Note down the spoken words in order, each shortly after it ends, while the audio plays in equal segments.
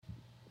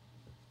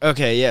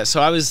Okay, yeah.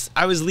 So I was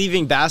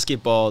leaving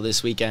basketball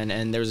this weekend,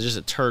 and there was just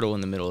a turtle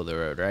in the middle of the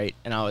road, right?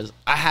 And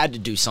I had to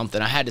do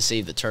something. I had to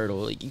save the turtle.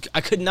 Like,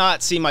 I could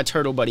not see my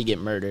turtle buddy get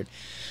murdered.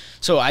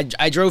 So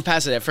I drove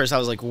past it at first. I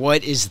was like,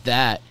 "What is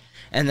that?"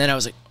 And then I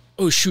was like,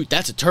 "Oh shoot,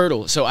 that's a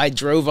turtle." So I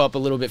drove up a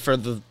little bit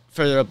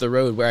further up the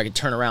road where I could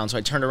turn around. So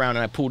I turned around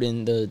and I pulled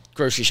in the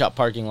grocery shop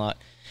parking lot.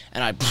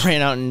 And I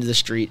ran out into the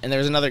street, and there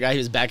was another guy who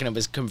was backing up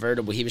his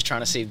convertible. He was trying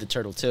to save the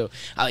turtle, too.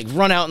 I,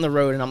 run out in the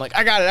road, and I'm like,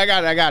 I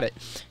got it.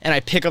 And I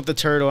pick up the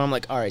turtle, and I'm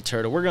like, all right,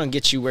 turtle, we're going to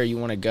get you where you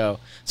want to go.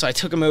 So I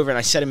took him over, and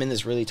I set him in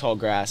this really tall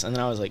grass, and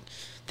then I was like,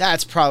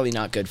 that's probably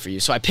not good for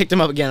you. So I picked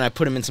him up again, and I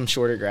put him in some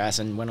shorter grass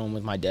and went on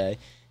with my day.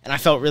 And I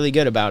felt really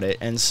good about it.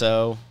 And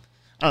so,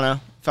 I don't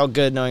know, felt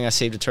good knowing I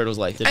saved a turtle's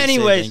life.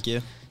 Anyways, thank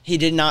you. He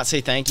did not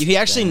say thank you. He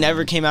actually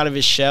never came out of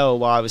his shell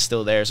while I was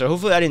still there. So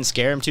hopefully I didn't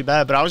scare him too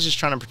bad, but I was just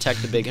trying to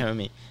protect the big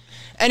homie.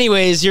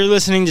 Anyways, you're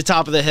listening to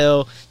Top of the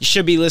Hill. You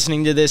should be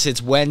listening to this. It's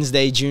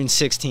Wednesday, June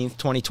 16th,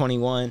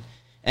 2021.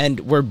 And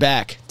we're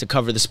back to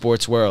cover the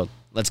sports world.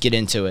 Let's get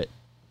into it.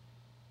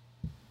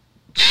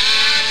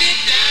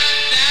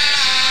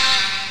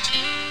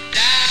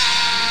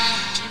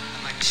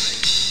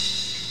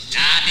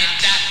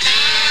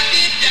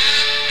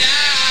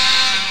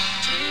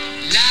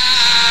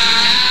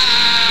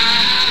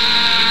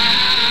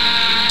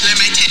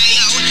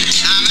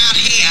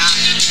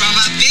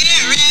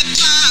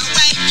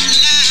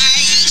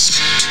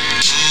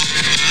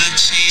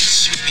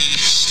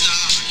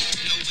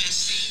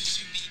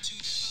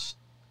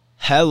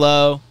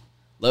 Hello,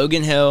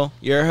 Logan Hill,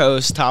 your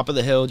host, Top of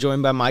the Hill,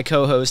 joined by my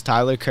co-host,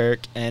 Tyler Kirk.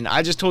 And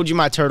I just told you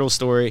my turtle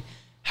story.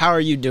 How are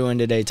you doing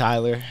today,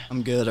 Tyler?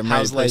 I'm good. I'm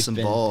ready to play some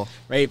ball.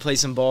 Ready to play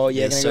some ball?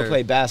 Yeah, yes, gonna go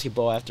play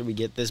basketball after we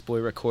get this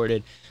boy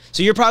recorded.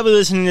 So you're probably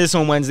listening to this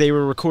on Wednesday.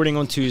 We're recording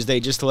on Tuesday,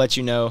 just to let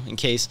you know, in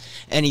case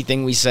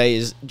anything we say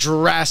is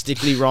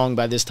drastically wrong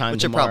by this time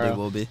tomorrow. Which it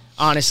probably will be.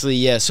 Honestly,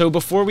 yeah. So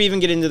before we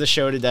even get into the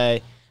show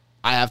today,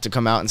 I have to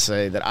come out and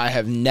say that I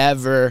have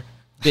never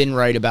been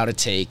right about a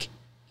take.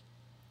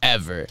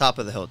 Ever. Top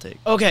of the Hill take.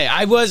 Okay,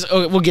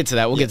 we'll get to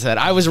that. We'll get to that.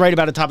 I was right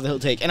about a Top of the Hill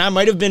take, and I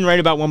might have been right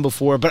about one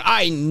before, but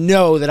I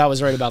know that I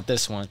was right about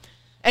this one.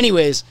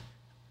 Anyways,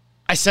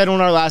 I said on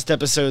our last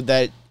episode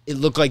that it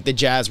looked like the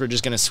Jazz were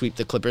just going to sweep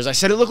the Clippers. I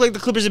said it looked like the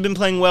Clippers had been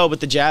playing well, but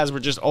the Jazz were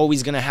just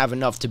always going to have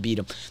enough to beat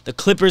them. The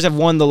Clippers have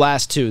won the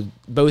last two,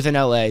 both in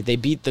LA. They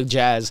beat the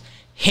Jazz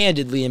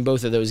handedly in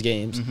both of those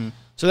games. Mm-hmm.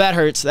 So that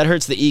hurts. That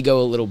hurts the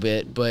ego a little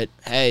bit, but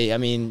hey, I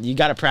mean, you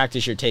got to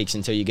practice your takes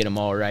until you get them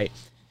all right.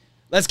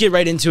 Let's get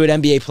right into it,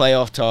 NBA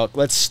playoff talk.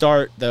 Let's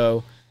start,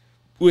 though,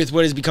 with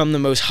what has become the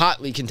most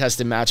hotly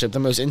contested matchup, the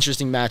most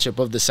interesting matchup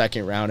of the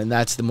second round, and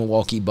that's the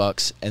Milwaukee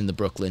Bucks and the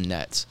Brooklyn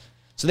Nets.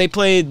 So they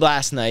played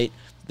last night.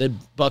 The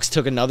Bucks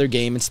took another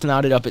game and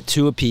knotted up at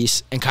 2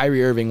 apiece, and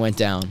Kyrie Irving went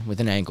down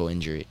with an ankle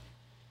injury.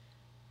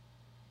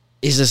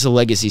 Is this a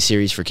legacy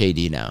series for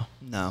KD now?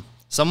 No.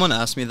 Someone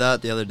asked me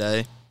that the other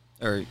day,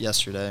 or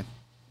yesterday,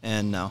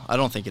 and no, I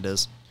don't think it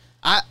is.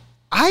 I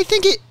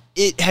think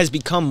it has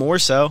become more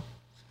so.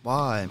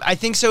 Why? I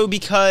think so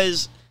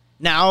because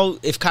now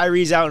if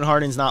Kyrie's out and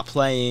Harden's not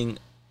playing,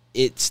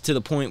 it's to the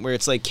point where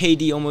it's like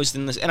KD almost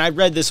in this. And I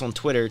read this on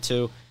Twitter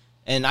too,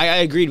 and I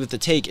agreed with the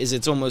take. Is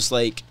it's almost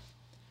like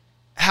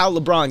how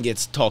LeBron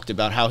gets talked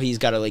about, how he's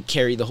got to like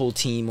carry the whole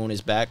team on his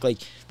back. Like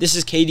this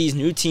is KD's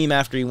new team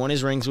after he won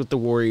his rings with the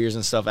Warriors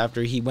and stuff.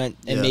 After he went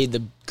and made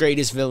the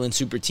greatest villain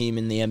super team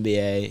in the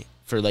NBA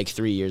for like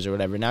 3 years or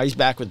whatever. Now he's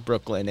back with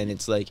Brooklyn, and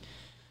it's like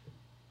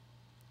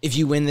if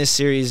you win this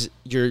series,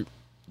 you're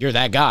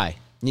that guy.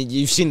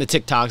 You've seen the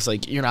TikToks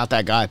like, you're not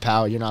that guy,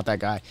 pal. You're not that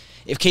guy.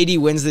 If KD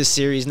wins this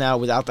series now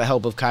without the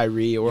help of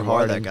Kyrie or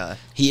Harden, that guy.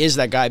 He is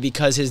that guy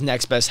because his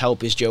next best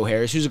help is Joe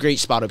Harris, who's a great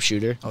spot-up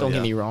shooter. Don't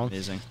get me wrong.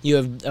 Amazing. You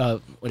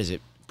have, what is it,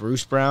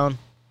 Bruce Brown?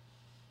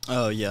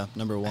 Oh, yeah,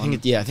 number one.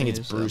 I think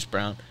it's Bruce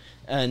Brown.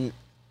 And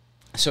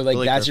so, like,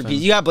 Blake that's Griffin. your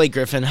piece. You got Blake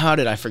Griffin. How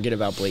did I forget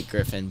about Blake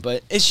Griffin?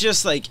 But it's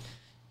just like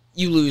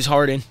you lose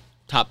Harden,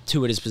 top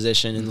 2 at his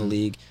position in the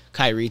league.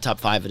 Kyrie, top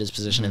 5 at his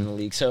position in the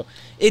league. So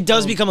it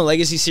does become a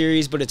legacy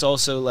series, but it's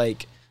also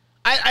like,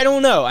 I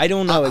don't know. I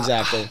don't know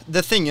exactly.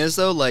 The thing is,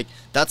 though, like,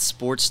 that's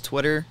sports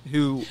Twitter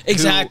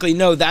Exactly.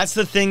 No, that's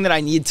the thing that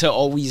I need to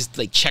always,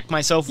 like, check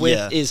myself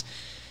with is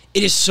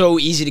it is so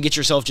easy to get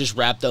yourself just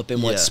wrapped up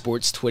in what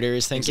sports Twitter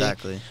is thinking.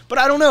 Exactly. But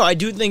I don't know. I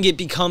do think it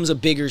becomes a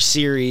bigger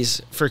series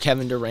for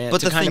Kevin Durant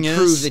to kind of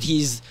prove that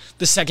he's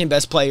the second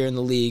best player in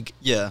the league.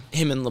 Yeah.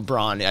 Him and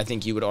LeBron, I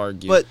think you would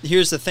argue. But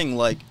here's the thing.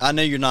 Like, I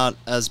know you're not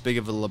as big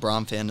of a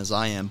LeBron fan as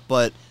I am,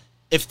 but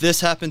if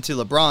this happened to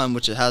LeBron,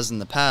 which it has in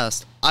the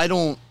past, I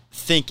don't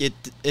think it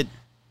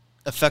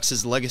affects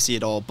his legacy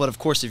at all. But of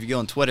course, if you go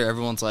on Twitter,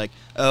 everyone's like,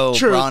 "Oh,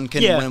 True. LeBron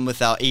couldn't win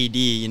without AD."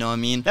 You know what I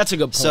mean? That's a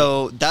good point.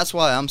 So that's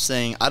why I'm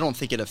saying I don't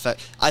think it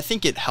affects. I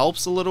think it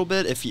helps a little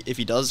bit if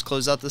he does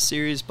close out the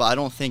series, but I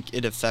don't think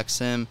it affects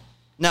him.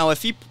 Now,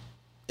 if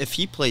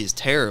he plays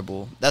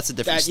terrible, that's a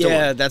different story.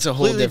 Yeah, that's a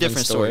whole completely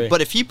different story. But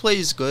if he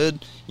plays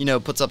good,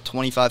 puts up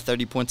 25,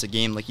 30 points a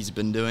game like he's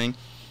been doing,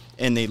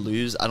 and they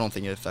lose, I don't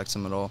think it affects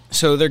them at all.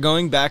 So they're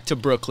going back to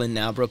Brooklyn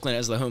now. Brooklyn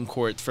has the home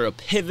court for a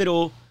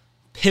pivotal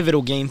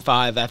Game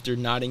 5 after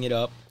knotting it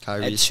up.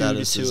 Kyrie's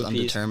status is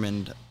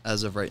undetermined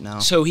as of right now.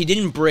 So he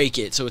didn't break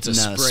it, so it's a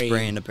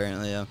sprain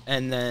apparently, yeah.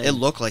 And then it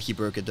looked like he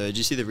broke it though. Did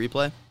you see the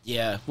replay?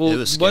 Yeah. Well,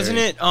 wasn't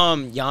it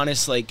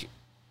Giannis like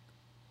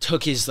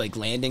took his like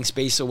landing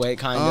space away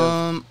kind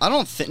of? I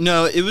don't think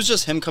no, it was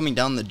just him coming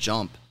down the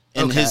jump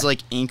and his like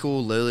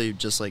ankle literally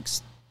just like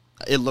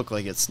it looked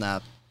like it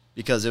snapped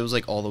because it was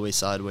like all the way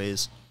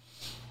sideways.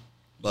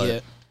 But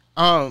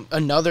yeah.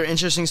 Another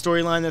interesting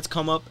storyline that's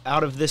come up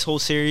out of this whole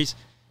series,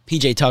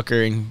 PJ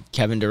Tucker and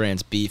Kevin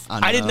Durant's beef.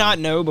 I did not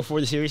know before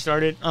the series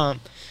started.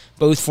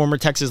 Both former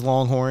Texas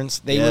Longhorns.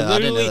 They were I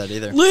didn't know that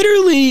either.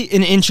 Literally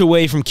an inch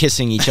away from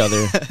kissing each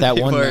other that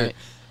one night.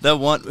 That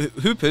one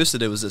who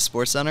posted it? Was it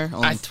SportsCenter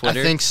on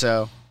Twitter? I think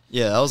so.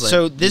 Yeah, I was like,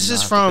 so this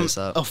is from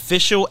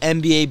official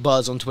NBA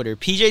Buzz on Twitter.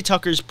 PJ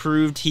Tucker's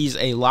proved he's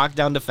a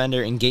lockdown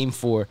defender in Game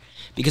 4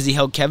 because he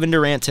held Kevin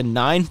Durant to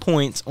 9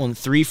 points on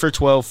 3 for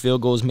 12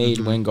 field goals made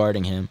when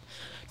guarding him.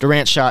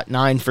 Durant shot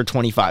 9 for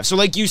 25. So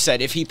like you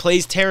said, if he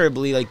plays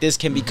terribly, like this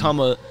can become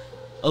a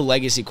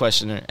legacy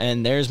questioner.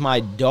 And there's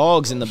my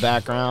dogs in the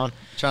background.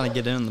 Trying to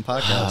get in the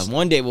podcast.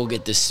 One day we'll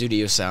get this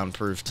studio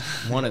soundproofed.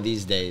 One of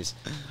these days.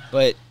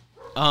 But,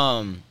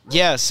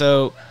 yeah,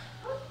 so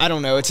I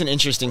don't know. It's an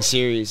interesting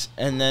series.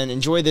 And then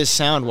enjoy this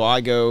sound while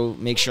I go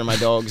make sure my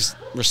dogs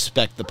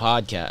respect the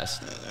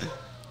podcast.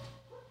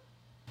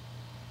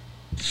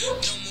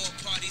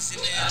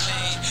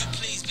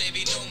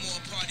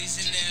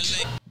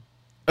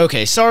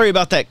 Okay, sorry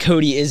about that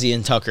Cody, Izzy,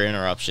 and Tucker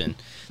interruption.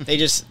 They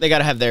got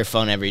to have their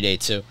fun every day,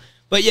 too.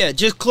 But, yeah,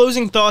 just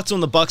closing thoughts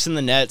on the Bucks and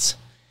the Nets.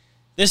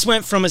 This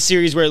went from a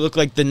series where it looked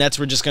like the Nets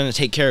were just going to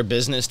take care of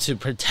business to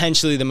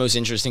potentially the most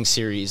interesting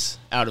series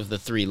out of the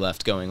 3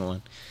 left going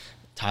on.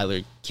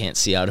 Tyler can't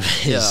see out of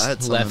his I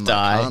had left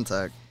eye.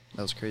 Contact.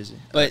 That was crazy.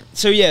 But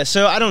so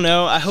I don't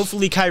know.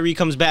 Hopefully Kyrie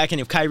comes back,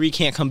 and if Kyrie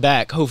can't come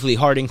back, hopefully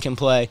Harden can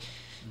play,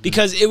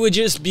 because it would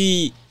just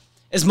be,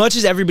 as much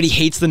as everybody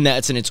hates the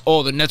Nets and it's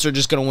the Nets are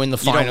just going to win the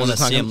finals. You don't want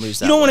to see them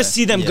lose. You don't want to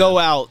see them go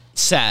out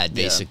sad,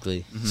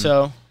 basically. Yeah.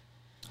 So,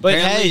 but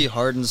apparently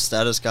Harden's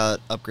status got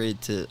upgraded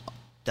to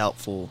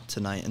doubtful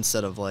tonight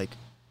instead of like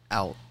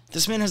out.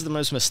 This man has the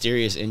most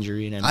mysterious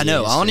injury in NBA I know.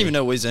 history. I don't even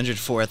know what he's injured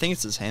for. I think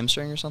it's his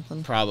hamstring or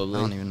something. Probably.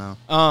 I don't even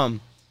know.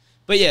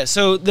 But yeah,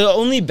 so the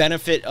only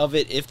benefit of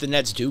it, if the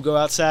Nets do go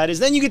outside, is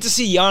then you get to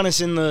see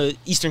Giannis in the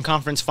Eastern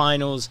Conference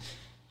Finals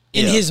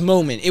in his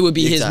moment. It would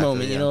be his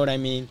moment, you know what I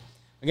mean?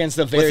 Against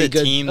the very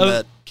good team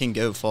that can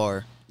go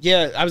far.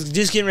 Yeah, I was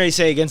just getting ready to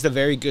say against a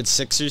very good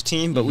Sixers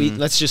team, but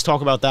let's just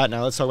talk about that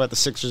now. Let's talk about the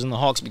Sixers and the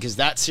Hawks, because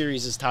that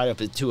series is tied up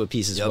to a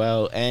piece as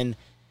well. And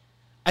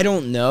I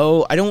don't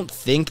know. I don't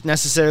think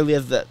necessarily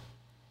that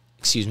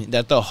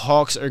the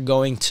Hawks are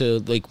going to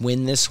like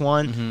win this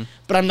one,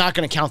 but I'm not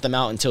going to count them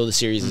out until the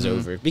series is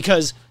over,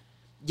 because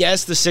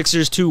yes, the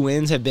Sixers' 2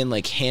 wins have been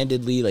like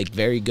handedly like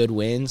very good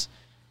wins,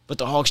 but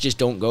the Hawks just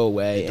don't go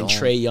away, and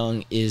Trae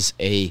Young is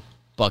a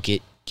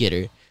bucket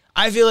getter.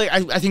 I feel like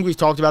I think we've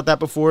talked about that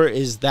before,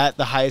 is that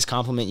the highest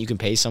compliment you can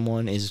pay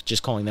someone is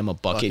just calling them a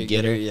bucket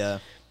getter. Yeah.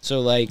 So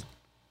like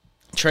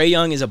Trae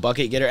Young is a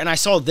bucket getter, and I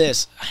saw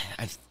this.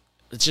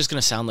 It's just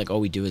going to sound like all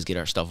we do is get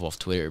our stuff off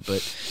Twitter, but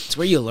it's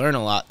where you learn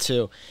a lot,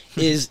 too,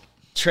 is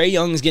Trae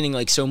Young's getting,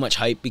 like, so much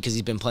hype because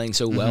he's been playing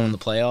so well in the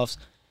playoffs.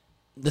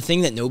 The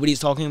thing that nobody's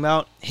talking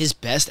about, his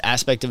best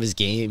aspect of his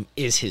game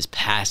is his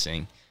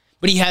passing.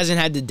 But he hasn't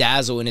had to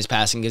dazzle in his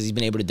passing because he's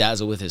been able to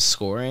dazzle with his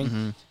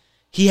scoring.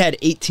 He had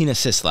 18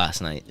 assists last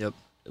night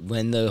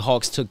when the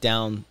Hawks took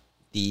down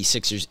the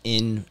Sixers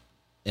in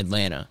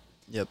Atlanta.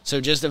 So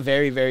just a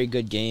very, very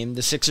good game.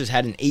 The Sixers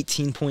had an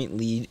 18-point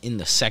lead in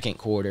the second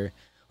quarter.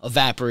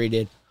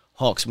 Evaporated.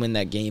 Hawks win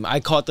that game.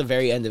 I caught the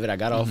very end of it. I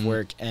got off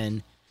work,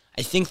 and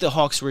I think the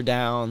Hawks were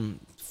down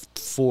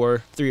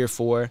 3 or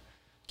 4.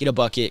 Get a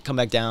bucket, come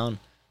back down.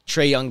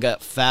 Trae Young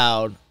got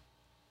fouled.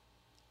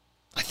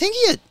 I think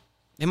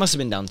they must have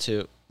been down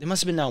 2. They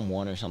must have been down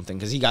 1 or something,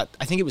 because I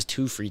think it was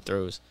 2 free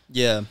throws.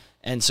 Yeah.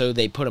 And so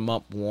they put him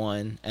up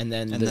 1, and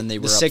then they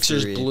were the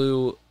Sixers up 3.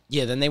 blew.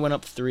 Yeah, then they went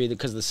up 3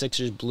 because the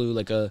Sixers blew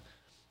like a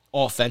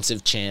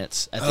offensive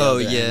chance at the other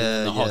end,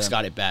 and the Hawks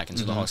got it back, and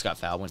so the Hawks got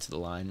fouled, went to the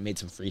line, made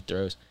some free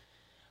throws.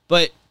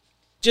 But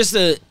just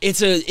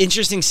it's an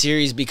interesting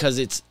series because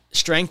it's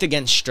strength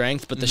against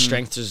strength, but the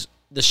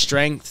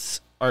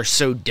strengths are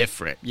so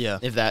different. Yeah,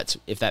 if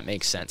that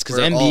makes sense, because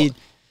Embiid.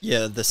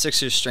 The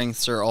Sixers'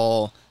 strengths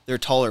are they're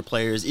taller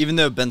players. Even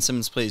though Ben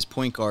Simmons plays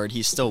point guard,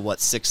 he's still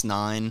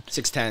 6'9",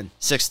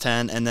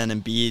 6'10", and then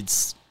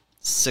Embiid's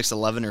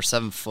 6'11" or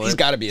 7 foot. He's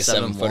got to be a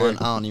 7-footer.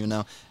 I don't even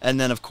know. And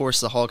then of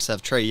course the Hawks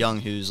have Trae Young,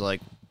 who's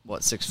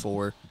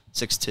 6'4",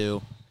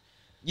 6'2".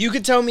 You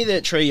could tell me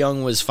that Trae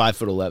Young was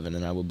 5'11",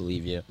 and I would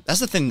believe you.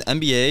 That's the thing. The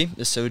NBA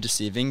is so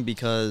deceiving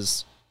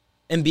because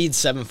Embiid's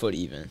 7 foot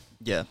even.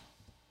 Yeah.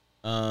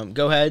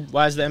 Go ahead.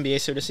 Why is the NBA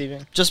so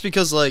deceiving? Just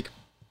because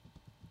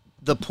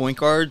the point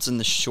guards and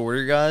the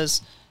shorter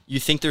guys,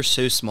 you think they're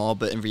so small,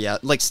 but in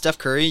reality, Steph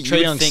Curry,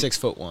 Trae Young's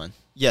 6'1".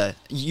 Yeah,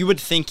 you would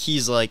think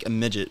he's like a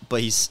midget,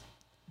 but he's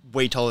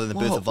way taller than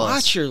both of us.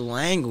 Watch your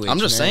language. I'm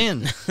just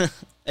man. saying.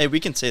 Hey, we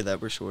can say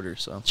that we're shorter,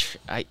 so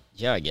I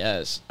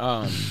guess.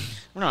 We're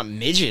not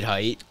midget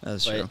height.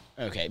 that's true.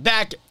 Okay,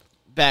 back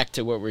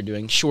to what we're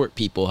doing. Short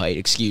people height.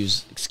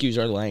 Excuse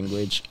our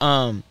language.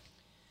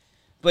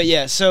 But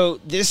yeah, so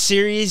this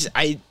series,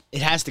 it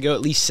has to go at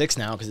least 6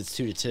 now because it's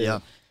 2-2. Yeah.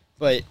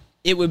 But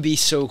it would be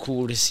so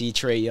cool to see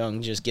Trae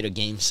Young just get a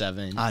Game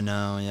 7. I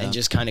know, yeah. And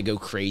just kind of go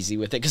crazy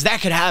with it. Because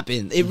that could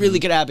happen. It really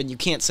could happen. You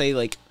can't say,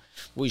 like,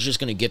 well, he's just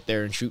going to get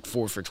there and shoot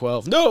 4 for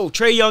 12. No,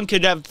 Trae Young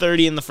could have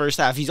 30 in the first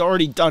half. He's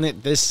already done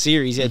it this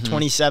series. He had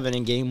 27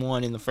 in Game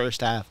 1 in the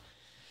first half.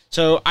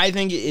 So I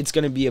think it's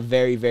going to be a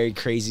very, very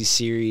crazy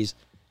series.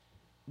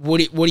 What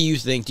do you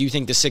think? Do you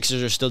think the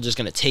Sixers are still just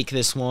going to take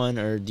this one,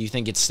 or do you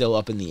think it's still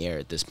up in the air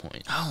at this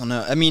point? I don't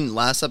know. I mean,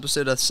 last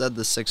episode I said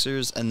the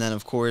Sixers, and then,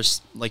 of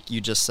course, like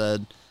you just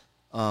said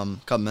a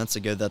couple minutes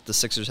ago, that the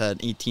Sixers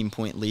had an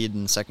 18-point lead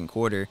in the second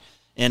quarter.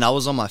 And I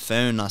was on my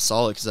phone, and I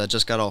saw it because I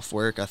just got off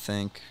work, I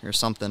think, or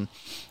something.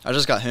 I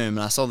just got home,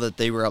 and I saw that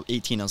they were up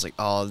 18. I was like,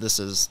 oh, this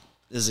is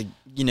the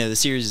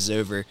series is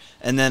over.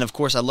 And then, of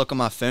course, I look on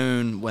my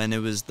phone when it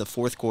was the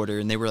fourth quarter,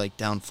 and they were, like,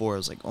 down 4. I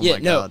was like, oh, my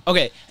God.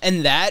 Okay,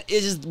 and that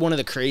is one of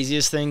the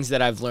craziest things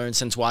that I've learned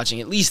since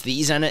watching at least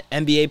these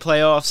NBA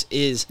playoffs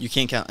is... You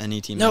can't count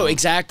any team. No,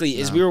 exactly.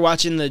 Is we were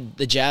watching the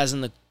Jazz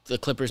and the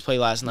Clippers play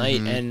last night,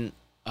 and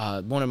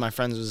one of my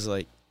friends was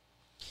like,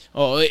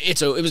 oh,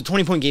 it was a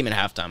 20-point game at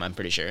halftime, I'm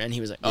pretty sure. And he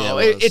was like, oh,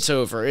 yeah, it's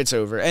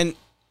over. And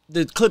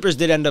the Clippers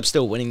did end up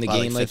still winning the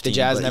game. Like 15, the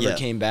Jazz never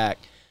came back.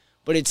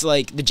 But it's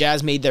like the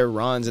Jazz made their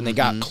runs and they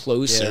got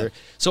closer. Yeah.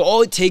 So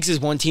all it takes is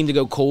one team to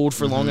go cold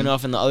for long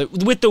enough, and the other,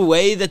 with the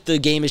way that the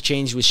game has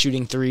changed with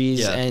shooting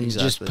threes and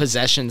just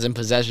possessions and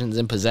possessions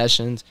and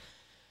possessions,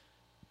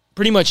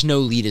 pretty much no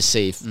lead is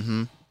safe.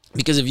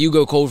 Because if you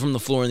go cold from the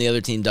floor and the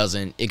other team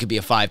doesn't, it could be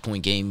a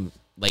 5-point game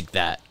like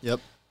that. Yep.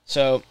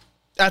 So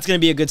that's going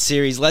to be a good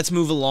series. Let's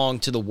move along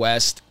to the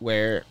West,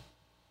 where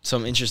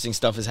some interesting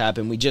stuff has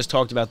happened. We just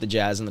talked about the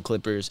Jazz and the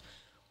Clippers.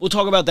 We'll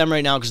talk about them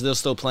right now because they'll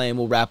still play, and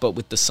we'll wrap up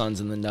with the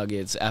Suns and the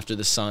Nuggets after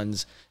the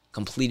Suns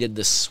completed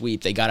the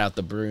sweep. They got out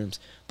the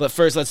brooms. But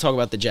first, let's talk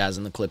about the Jazz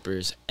and the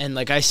Clippers. And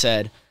like I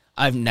said,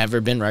 I've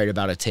never been right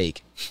about a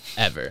take,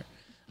 ever.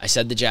 I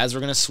said the Jazz were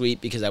going to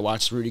sweep because I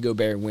watched Rudy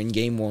Gobert win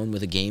Game 1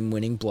 with a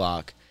game-winning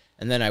block,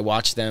 and then I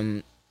watched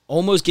them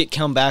almost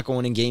come back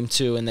on in Game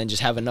 2 and then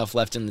just have enough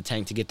left in the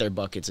tank to get their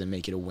buckets and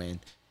make it a win.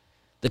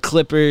 The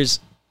Clippers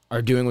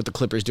are doing what the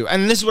Clippers do.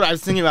 And this is what I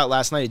was thinking about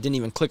last night. It didn't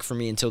even click for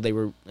me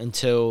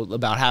until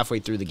about halfway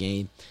through the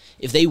game.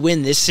 If they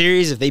win this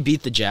series, if they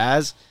beat the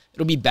Jazz,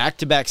 it'll be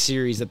back-to-back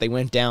series that they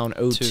went down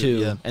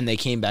 0-2 and they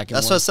came back and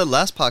That's won. what I said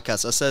last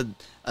podcast.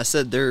 I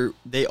said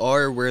they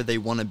are where they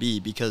want to be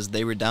because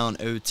they were down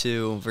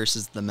 0-2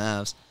 versus the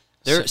Mavs.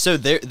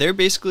 They're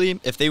basically,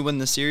 if they win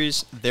the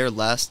series, they're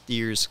last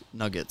year's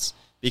Nuggets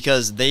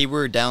because they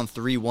were down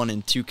 3-1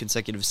 in 2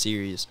 consecutive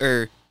series.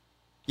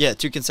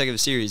 2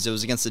 consecutive series. It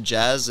was against the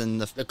Jazz in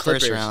the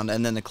first round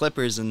and then the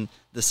Clippers in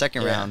the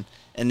second round,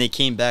 and they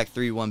came back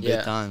 3-1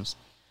 both times.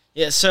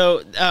 Yeah,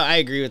 so I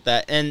agree with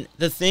that. And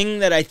the thing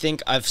that I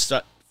think I've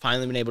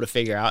finally been able to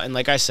figure out, and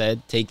like I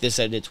said, take this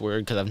at its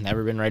word because I've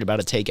never been right about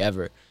a take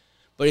ever,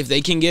 but if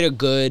they can get a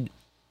good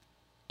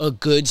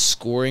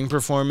scoring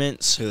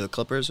performance. Who, the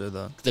Clippers or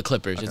the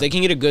Clippers? Okay. If they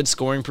can get a good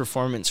scoring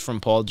performance from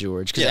Paul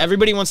George, because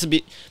everybody wants to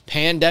be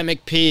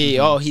Pandemic P.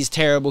 Oh, he's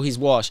terrible. He's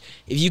washed.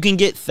 If you can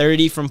get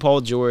 30 from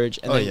Paul George,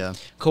 and then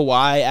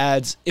Kawhi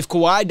adds. If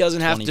Kawhi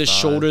doesn't have 25. To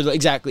shoulder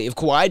if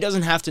Kawhi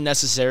doesn't have to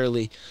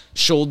necessarily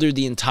shoulder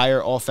the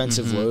entire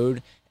offensive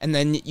load, and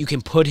then you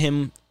can put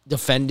him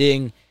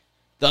defending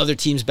the other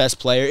team's best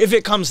player. If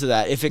it comes to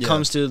that, if it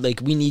comes to like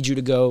we need you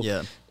to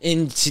go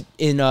in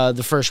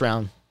the first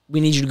round. We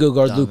need you to go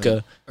guard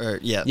Luka.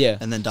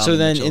 And then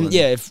Donovan Mitchell.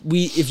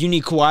 If you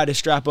need Kawhi to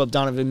strap up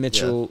Donovan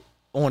Mitchell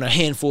on a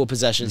handful of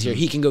possessions here,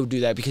 he can go do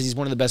that because he's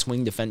one of the best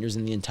wing defenders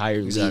in the entire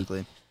league.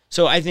 Exactly.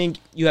 So I think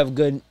you have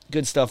good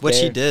stuff Which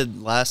there. he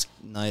did last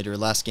night or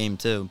last game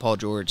too. Paul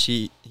George,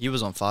 he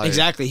was on fire.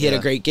 Exactly. He had a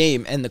great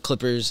game, and the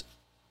Clippers,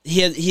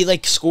 he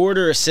scored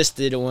or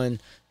assisted on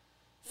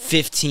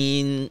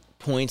 15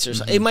 points or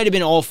something. It might have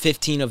been all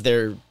 15 of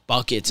their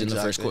buckets in the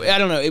first quarter. I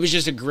don't know. It was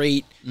just a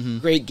great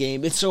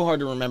game. It's so hard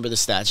to remember the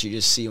stats you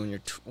just see on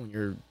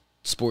your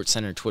Sports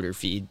Center Twitter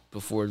feed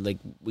before like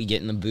we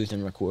get in the booth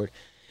and record.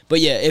 But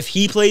yeah, if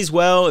he plays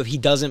well, if he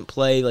doesn't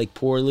play like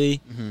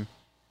poorly,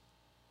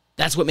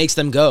 that's what makes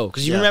them go.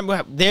 Because you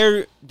remember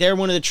they're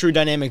one of the true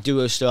dynamic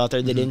duos still out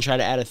there. They didn't try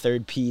to add a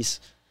third piece.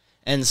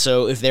 And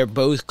so if they're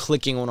both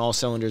clicking on all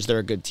cylinders, they're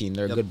a good team.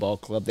 They're a good ball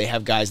club. They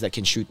have guys that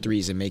can shoot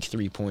threes and make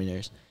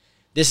 3-pointers.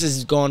 This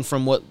has gone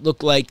from what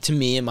looked like, to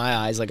me, in my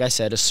eyes, like I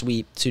said, a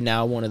sweep, to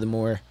now one of the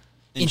more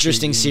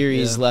interesting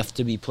series left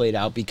to be played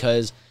out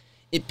because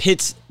it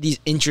pits these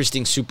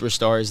interesting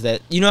superstars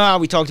that, you know how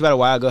we talked about a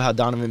while ago how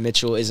Donovan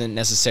Mitchell isn't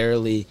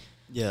necessarily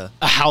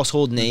a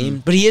household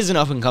name, but he is an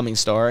up-and-coming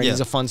star, and he's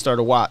a fun star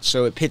to watch.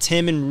 So it pits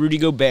him and Rudy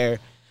Gobert,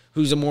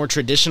 who's a more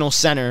traditional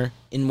center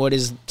in what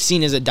is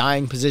seen as a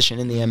dying position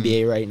in the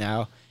NBA right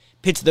now,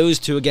 pits those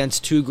two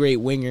against two great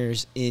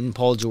wingers in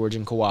Paul George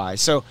and Kawhi.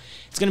 So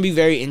it's going to be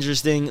very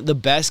interesting. The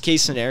best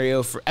case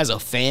scenario for as a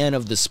fan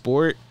of the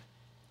sport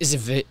is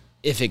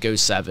if it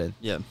goes 7.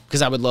 Yeah.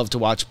 Because I would love to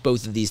watch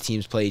both of these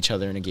teams play each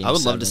other in a game. I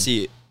would love to 7.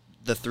 see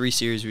the 3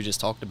 series we just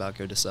talked about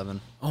go to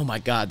 7. Oh my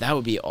God, that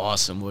would be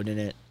awesome, wouldn't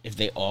it? If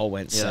they all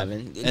went 7.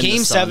 And Game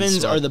the Suns 7s are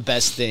swept. the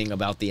best thing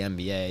about the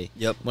NBA.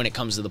 Yep. When it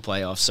comes to the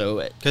playoffs, so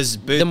Because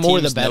both the more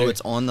teams the better. know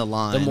it's on the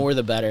line. The more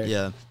the better.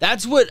 Yeah.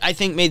 That's what I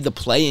think made the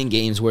play-in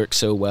games work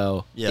so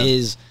well. Yeah.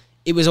 Is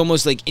it was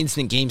almost like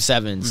instant game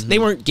 7s. They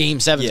weren't game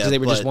 7s because Yeah, they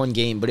were just but one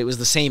game, but it was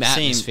the same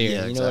atmosphere.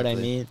 yeah, you know what I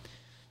exactly. mean?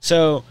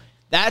 So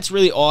that's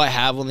really all I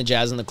have on the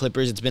Jazz and the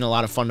Clippers. It's been a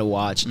lot of fun to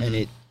watch,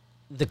 and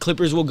the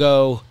Clippers will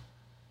go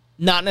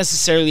not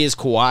necessarily as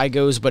Kawhi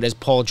goes, but as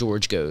Paul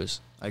George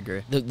goes. I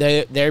agree.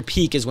 Their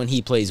peak is when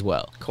he plays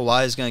well.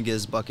 Kawhi is going to get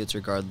his buckets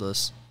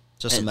regardless.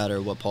 Just a matter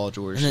of what Paul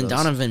George And then does.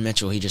 Donovan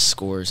Mitchell, he just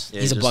scores.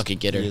 Yeah, He's a bucket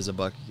getter. He is a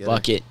bucket getter.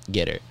 Bucket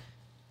getter.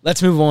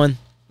 Let's move on.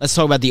 Let's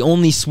talk about the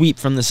only sweep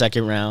from the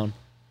second round.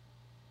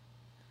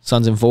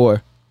 Suns in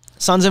 4.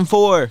 Suns in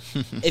 4.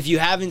 If you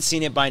haven't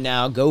seen it by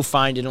now, go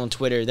find it on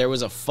Twitter. There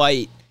was a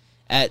fight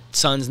at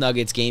Suns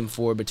Nuggets game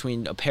 4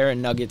 between a pair of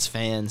Nuggets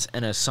fans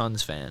and a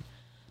Suns fan.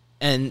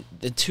 And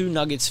the two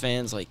Nuggets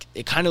fans, like,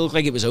 it kind of looked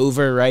like it was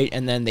over, right?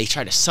 And then they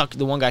tried to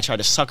the one guy tried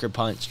to sucker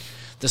punch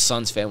the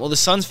Suns fan. Well, the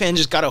Suns fan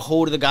just got a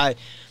hold of the guy.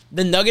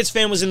 The Nuggets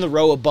fan was in the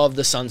row above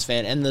the Suns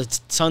fan, and the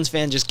Suns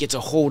fan just gets a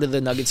hold of the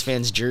Nuggets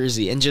fan's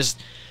jersey and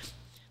just,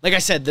 like I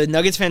said, the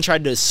Nuggets fan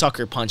tried to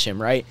sucker punch him,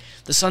 right?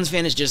 The Suns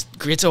fan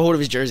gets a hold of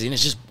his jersey, and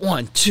it's just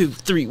 1, 2,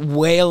 3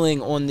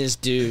 wailing on this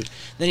dude.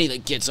 Then he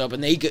like gets up,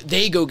 and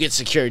they go get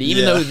security,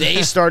 even though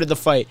they started the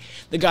fight.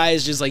 The guy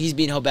is just like, he's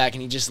being held back,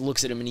 and he just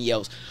looks at him and he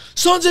yells,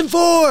 "Suns in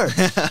 4!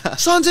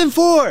 Suns in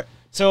 4!"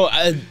 So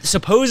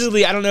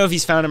supposedly, I don't know if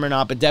he's found him or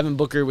not, but Devin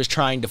Booker was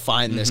trying to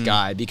find this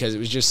guy because it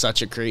was just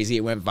such a crazy.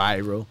 It went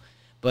viral.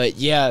 But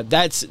yeah,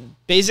 that's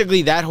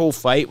basically that whole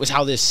fight was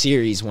how this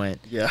series went.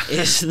 Yeah.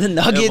 It's the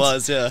Nuggets. It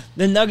was, yeah.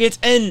 The Nuggets,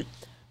 and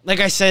like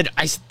I said,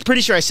 I'm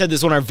pretty sure I said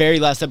this on our very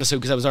last episode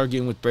because I was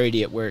arguing with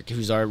Brady at work,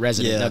 who's our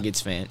resident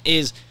Nuggets fan,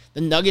 is the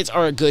Nuggets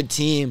are a good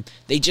team.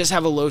 They just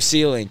have a low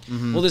ceiling.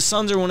 Well, the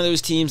Suns are one of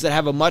those teams that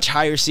have a much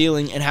higher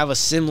ceiling and have a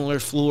similar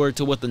floor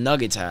to what the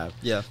Nuggets have.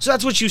 Yeah. So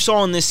that's what you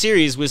saw in this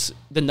series was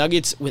the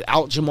Nuggets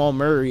without Jamal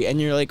Murray, and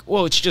you're like,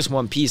 well, it's just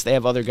one piece. They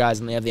have other guys,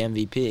 and they have the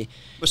MVP.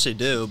 Which they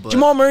do, but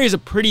Jamal Murray is a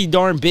pretty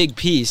darn big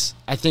piece.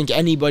 I think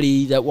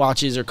anybody that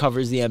watches or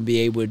covers the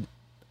NBA would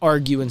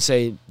argue and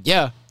say,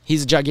 yeah,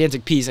 he's a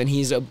gigantic piece, and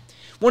he's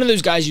one of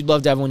those guys you'd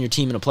love to have on your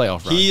team in a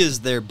playoff run. he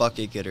is their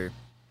bucket getter.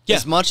 Yeah.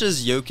 As much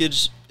as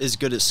Jokic is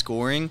good at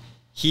scoring,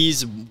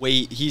 he's a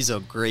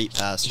great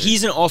passer.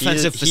 He's an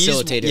offensive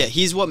facilitator.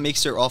 He's what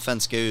makes their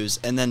offense goes,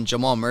 and then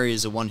Jamal Murray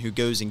is the one who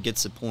goes and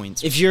gets the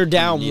points. If you're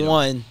down need him.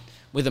 1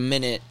 with a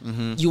minute,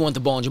 you want the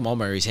ball in Jamal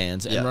Murray's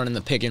hands and Yeah. running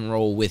the pick and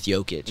roll with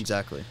Jokic.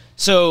 Exactly.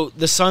 So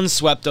the Suns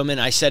swept them,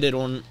 and I said it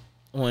on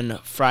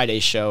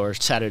Friday's show or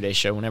Saturday's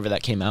show, whenever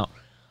that came out.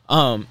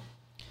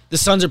 The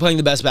Suns are playing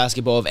the best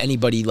basketball of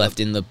anybody left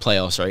in the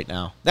playoffs right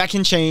now. That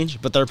can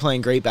change, but they're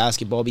playing great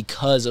basketball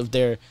because of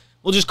their,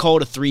 we'll just call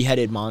it a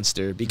 3-headed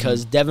monster,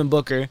 because Devin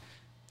Booker,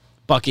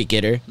 bucket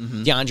getter,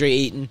 DeAndre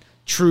Ayton,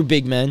 true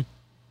big man,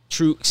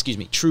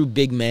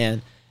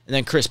 and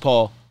then Chris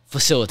Paul,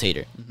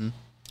 facilitator.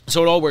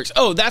 So it all works.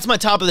 Oh, that's my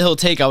top of the hill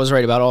take I was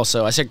right about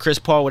also. I said Chris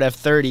Paul would have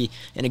 30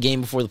 in a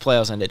game before the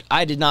playoffs ended.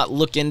 I did not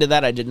look into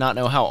that. I did not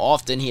know how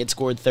often he had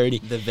scored 30.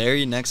 The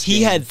very next He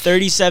game, had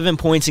 37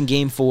 points in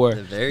game 4.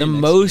 very The next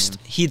most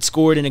game. he'd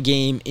scored in a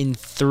game in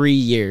 3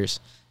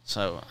 years.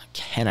 So,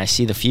 can I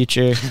see the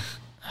future?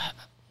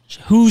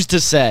 Who's to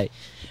say?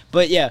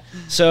 But yeah,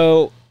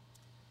 so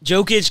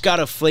Jokic got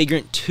a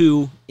flagrant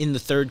 2 in the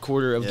third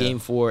quarter of game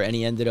 4, and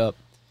he ended up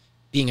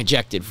being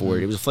ejected for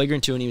it. It was a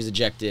flagrant 2, and he was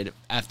ejected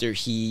after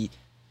he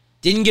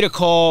didn't get a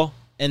call,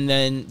 and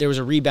then there was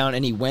a rebound,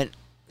 and you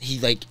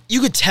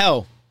could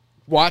tell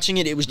watching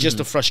it, it was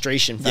just a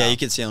frustration foul. Yeah, you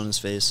could see it on his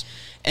face.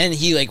 And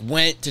he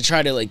went to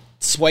try to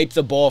swipe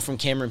the ball from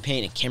Cameron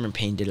Payne, and Cameron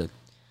Payne did a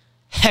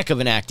heck of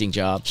an acting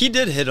job. He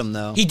did hit him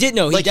though. He did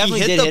he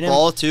definitely he did hit hit the him.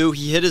 ball too.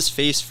 He hit his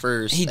face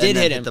first. He and did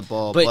then hit him the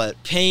ball,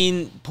 but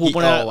Payne pulled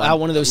out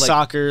one of those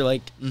soccer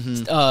you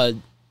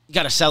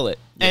got to sell it.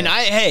 Yeah.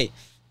 And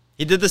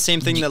he did the same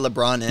thing that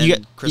LeBron and you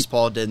got- Chris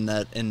Paul did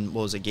in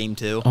what was it, game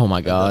 2? oh my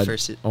Of the god,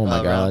 first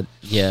god, round.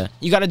 yeah,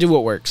 you got to do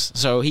what works.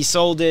 So he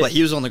sold it, But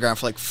he was on the ground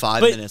for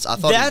 5 But minutes. I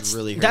thought he was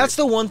really hurt. That's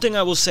the one thing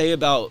I will say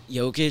about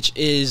Jokic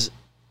is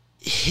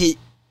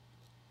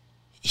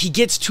he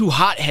gets too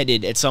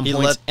hot-headed at some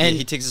points, and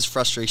he takes his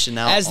frustration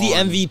out as the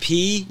on-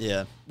 MVP,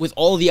 Yeah. with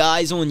all the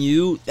eyes on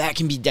you, that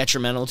can be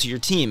detrimental to your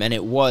team, and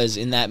it was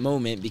in that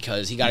moment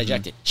because he got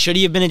ejected. Should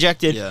he have been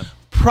ejected? Yeah.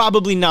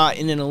 Probably not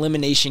in an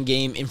elimination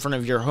game in front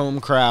of your home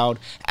crowd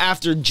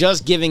after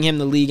just giving him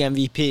the league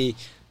MVP.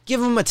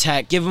 Give him a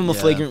tech, give him a Yeah.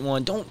 flagrant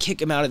 1. Don't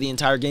kick him out of the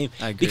entire game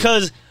I agree.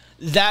 because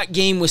that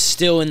game was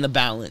still in the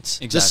balance.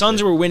 Exactly. The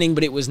Suns were winning,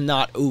 but it was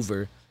not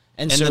over.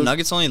 And so the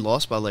Nuggets only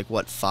lost by like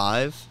what,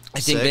 5? I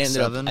think 6, they ended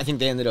 7? up. I think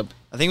they ended up.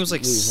 I think it was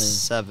like losing.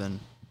 7.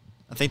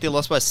 I think they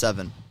lost by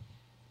 7.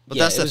 But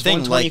Yeah, that's it the was thing.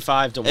 Like,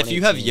 125 to if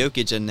you have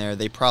 118. Jokic in there,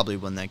 they probably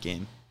win that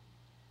game.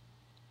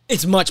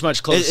 It's much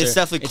closer. It's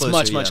definitely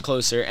closer, It's much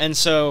closer. And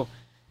so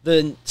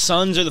the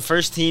Suns are the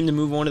first team to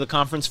move on to the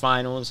conference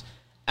finals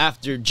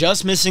after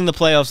just missing the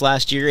playoffs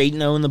last year.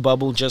 8-0 in the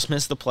bubble, just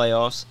missed the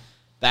playoffs.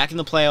 Back in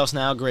the playoffs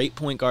now. Great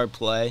point guard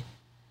play.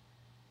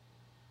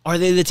 Are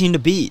they the team to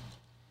beat?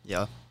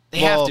 Yeah. They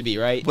have to be,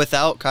 right?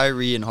 Without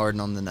Kyrie and Harden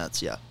on the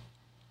Nets, yeah.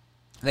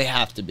 They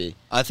have to be.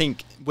 I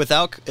think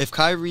if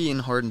Kyrie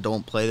and Harden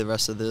don't play the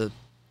rest of the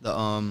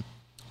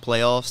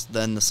playoffs,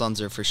 then the Suns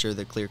are for sure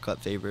the clear-cut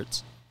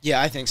favorites. Yeah,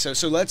 I think so.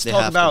 So let's They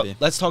talk have to about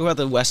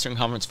be. the Western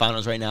Conference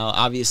Finals right now.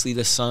 Obviously,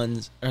 the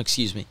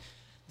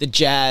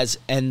Jazz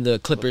and the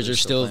Clippers are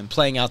still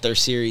playing out their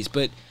series.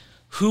 But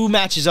who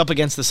matches up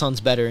against the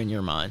Suns better in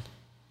your mind?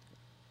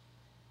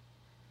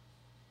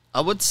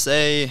 I would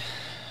say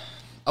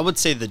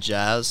the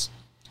Jazz,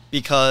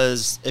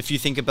 because if you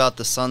think about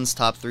the Suns'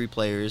 top 3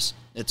 players,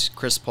 it's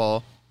Chris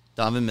Paul,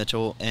 Donovan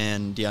Mitchell,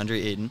 and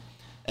DeAndre Ayton.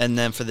 And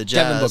then for the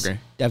Jazz,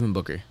 Devin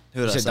Booker.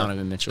 Who did I said say?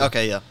 Donovan Mitchell.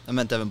 Okay, yeah. I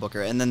meant Devin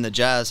Booker. And then the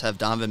Jazz have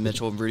Donovan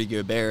Mitchell and Rudy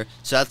Gobert.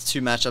 So that's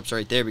 2 matchups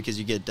right there, because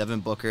you get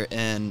Devin Booker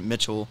and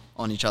Mitchell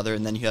on each other,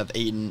 and then you have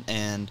Ayton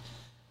and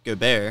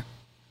Gobert.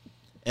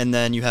 And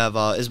then you have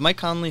is Mike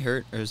Conley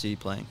hurt, or is he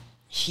playing?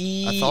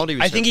 I thought he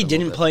was I think hurt he for a little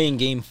didn't bit. play in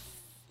game.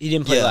 He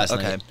didn't play last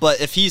night.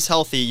 But if he's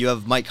healthy, you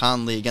have Mike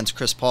Conley against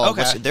Chris Paul,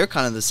 Okay. which they're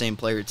kind of the same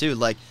player too.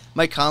 Like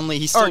Mike Conley,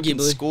 he still can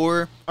Arguably.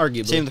 score.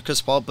 Arguably. Same with Chris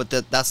Paul, but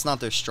that's not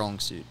their strong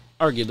suit.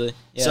 Arguably.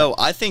 Yeah. So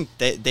I think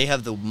they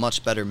have the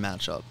much better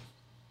matchup.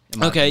 in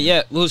my Okay, opinion.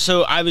 yeah. Well,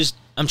 so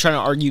I'm trying to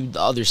argue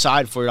the other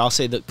side for it. I'll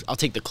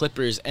take the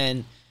Clippers,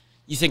 and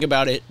you think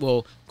about it.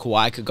 Well,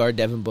 Kawhi could guard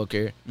Devin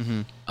Booker.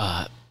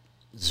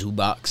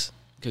 Zubac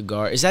could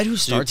guard. Is that who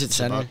starts at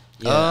center?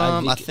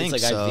 I Ivica- think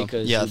it's like so.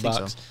 Ivica Yeah, I think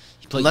Zubac. so.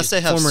 He played- Unless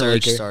they have former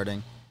Serge Laker.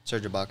 starting,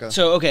 Serge Ibaka.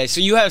 So okay,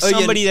 so you have Oh, yeah.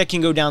 somebody that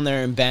can go down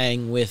there and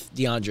bang with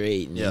DeAndre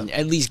Ayton, Yeah. and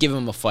at least give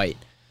him a fight.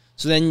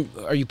 So then,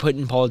 are you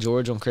putting Paul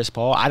George on Chris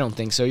Paul? I don't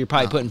think so. You're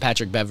probably No. putting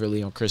Patrick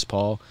Beverly on Chris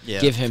Paul. Yeah,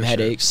 give him for sure.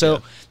 headaches. So Yeah.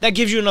 that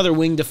gives you another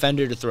wing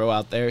defender to throw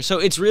out there. So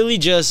it's really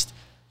just,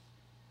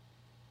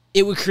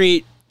 it would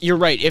create. You're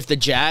right. If the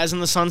Jazz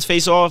and the Suns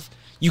face off,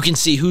 you can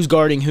see who's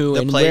guarding who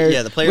and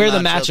where the player where the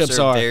matchups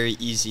matchups are. very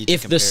easy to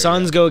If the compare,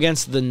 Suns yeah. go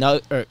against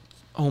the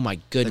oh my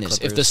goodness, if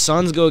the Clippers.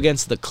 Suns go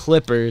against the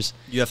Clippers,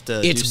 you have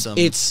to do some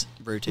it's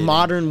rotating.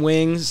 modern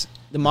wings,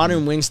 the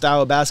modern wing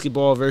style of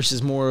basketball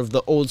versus more of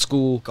the old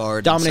school Guard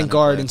and dominant center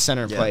guard play. and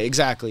center Yeah. play.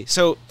 Exactly.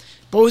 So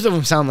both of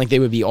them sound like they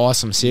would be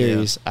awesome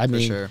series. Yeah, I for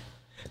mean, sure.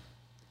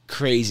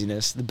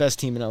 craziness. The best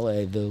team in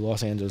LA, the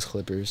Los Angeles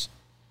Clippers.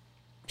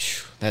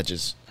 Phew, that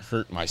just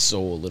hurt my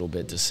soul a little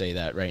bit to say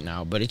that right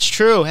now, but it's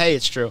true. Hey,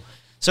 it's true.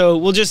 So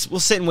we'll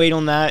sit and wait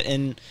on that,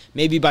 and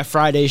maybe by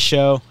Friday's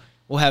show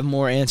we'll have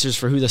more answers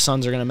for who the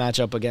Suns are going to match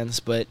up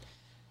against. But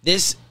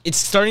it's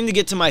starting to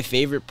get to my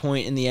favorite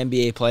point in the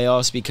NBA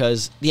playoffs,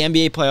 because the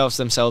NBA playoffs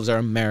themselves are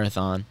a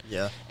marathon.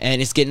 Yeah.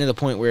 And it's getting to the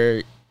point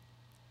where,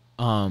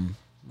 how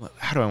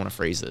do I want to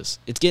phrase this?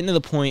 It's getting to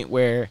the point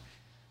where,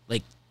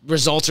 like,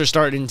 results are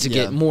starting to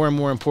get more and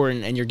more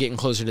important, and you're getting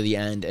closer to the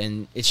end,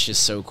 and it's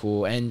just so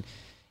cool. And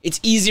it's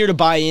easier to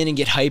buy in and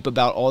get hype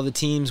about all the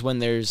teams when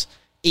there's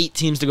 8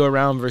 teams to go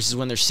around versus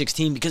when there's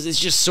 16, because it's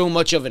just so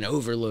much of an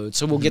overload.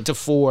 So we'll get to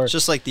 4. It's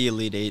just like the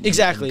Elite Eight.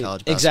 Exactly. In college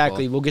basketball.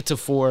 Exactly. We'll get to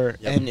 4,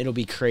 Yep. and it'll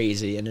be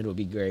crazy, and it'll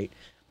be great.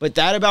 But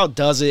that about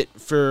does it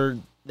for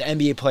the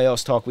NBA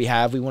playoffs talk we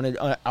have. We wanted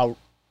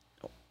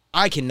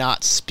I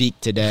cannot speak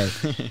today.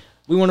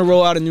 We want to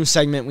roll out a new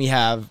segment we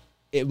have,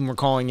 and we're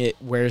calling it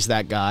Where's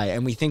That Guy?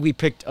 And we think we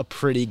picked a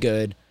pretty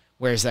good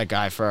Where's That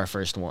Guy for our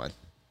first one.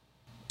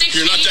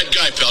 You're not that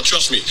guy, pal.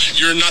 Trust me.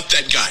 You're not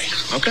that guy.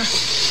 Okay.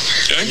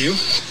 You?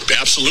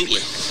 Absolutely.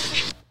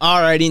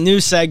 Alrighty,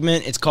 new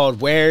segment. It's called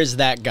Where's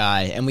That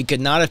Guy? And we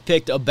could not have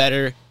picked a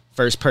better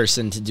first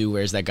person to do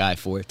Where's That Guy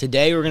for.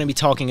 Today we're going to be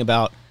talking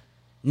about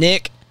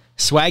Nick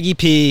Swaggy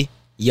P.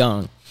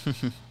 Young.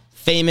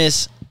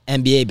 Famous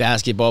NBA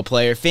basketball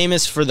player.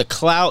 Famous for the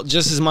clout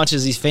just as much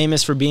as he's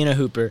famous for being a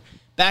hooper.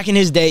 Back in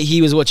his day,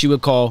 he was what you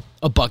would call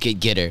a bucket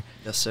getter.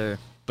 Yes, sir.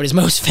 But his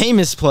most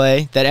famous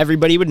play that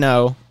everybody would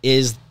know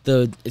is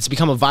it's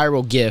become a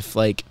viral gif.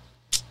 Like,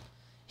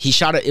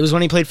 it was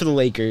when he played for the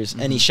Lakers,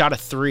 and he shot a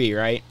 3,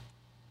 right?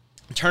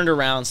 Turned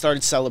around,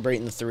 started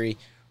celebrating the 3,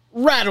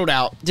 rattled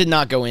out, did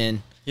not go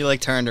in. He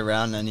turned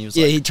around and he was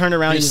He turned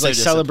around, he was so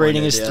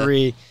celebrating his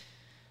disappointed, 3.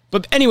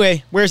 But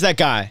anyway, where's that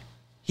guy?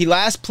 He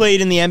last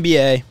played in the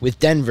NBA with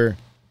Denver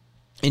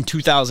in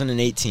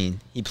 2018.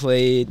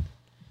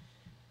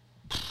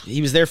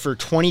 He was there for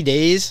 20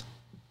 days.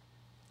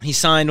 He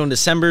signed on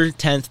December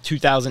 10th,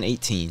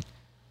 2018.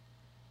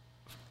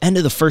 End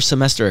of the first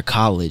semester of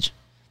college.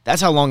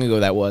 That's how long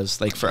ago that was,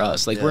 for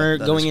us. Yeah, We're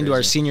that going is into our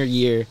crazy. senior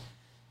year.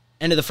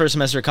 End of the first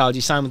semester of college.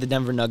 He signed with the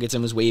Denver Nuggets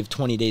and was waived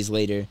 20 days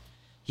later.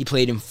 He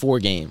played in 4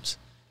 games.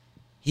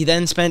 He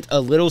then spent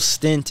a little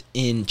stint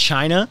in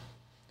China,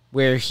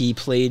 where he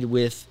played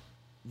with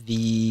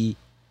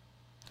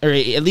or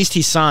at least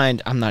he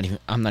signed. I'm not even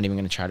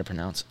going to try to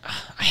pronounce.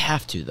 I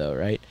have to though,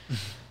 right?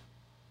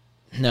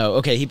 No,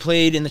 okay. He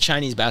played in the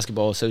Chinese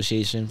Basketball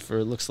Association for,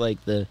 it looks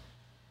like, the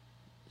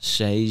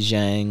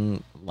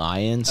Zhejiang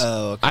Lions.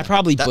 Oh, okay. I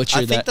probably butchered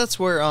that. I think that's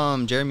where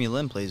Jeremy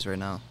Lin plays right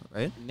now,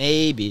 right?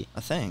 Maybe.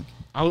 I think.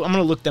 I'm going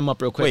to look them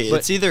up real quick. Wait,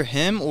 it's either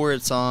him or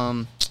it's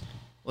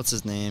what's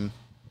his name?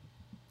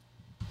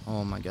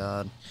 Oh my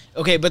god.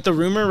 Okay, but the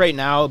rumor right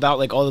now about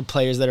like all the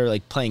players that are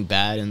like playing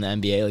bad in the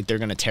NBA, like they're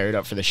gonna tear it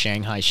up for the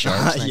Shanghai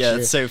Sharks. Next Yeah, year.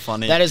 it's so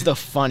funny. That is the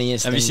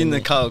funniest. Have thing you seen to the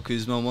me. Kyle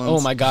Kuzma ones? Oh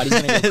my god,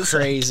 he's gonna go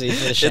crazy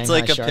for the Shanghai It's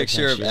like a Sharks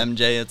picture next of year.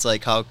 MJ. It's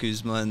like Kyle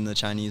Kuzma in the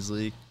Chinese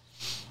league.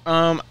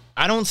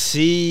 I don't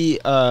see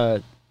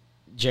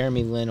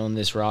Jeremy Lin on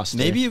this roster.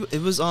 Maybe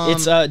it was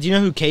it's do you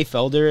know who Kay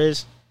Felder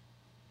is?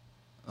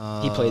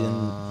 He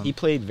He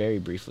played very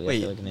briefly. I Wait,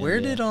 feel like, in the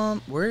where NBA.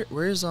 did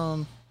where's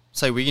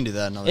So we can do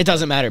that another. It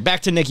doesn't matter.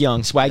 Back to Nick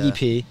Young, Swaggy Yeah.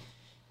 P.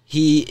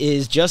 He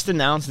is just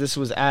announced. This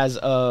was as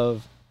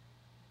of.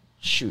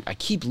 Shoot, I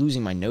keep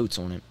losing my notes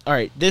on it. All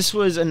right, this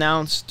was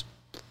announced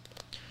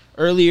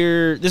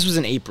earlier. This was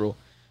in April.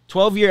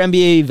 12-year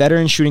NBA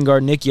veteran shooting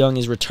guard Nick Young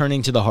is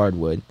returning to the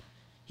hardwood.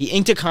 He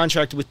inked a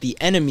contract with the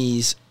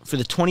Enemies for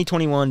the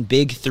 2021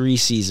 Big Three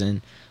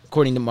season,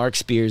 according to Mark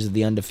Spears of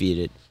The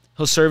Undefeated.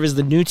 He'll serve as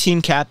the new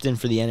team captain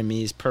for the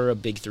Enemies per a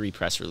Big Three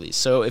press release.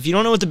 So if you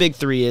don't know what the Big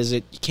Three is,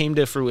 it came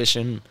to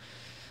fruition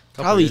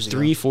probably years ago.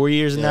 3-4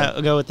 years Yeah.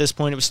 ago at this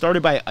point. It was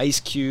started by Ice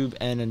Cube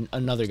and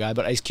another guy,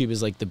 but Ice Cube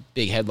is like the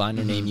big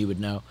headliner name you would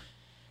know.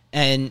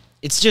 And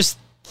it's just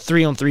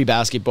 3-on-3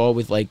 basketball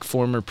with like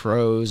former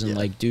pros and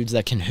like dudes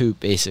that can hoop,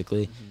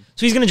 basically.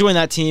 So he's going to join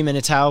that team, and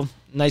it's how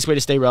nice way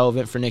to stay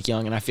relevant for Nick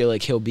Young. And I feel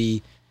like he'll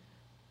be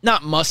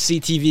not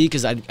must-see TV,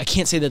 because I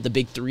can't say that the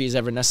Big Three is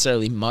ever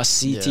necessarily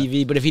must-see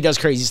TV, but if he does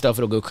crazy stuff,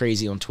 it'll go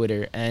crazy on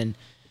Twitter. And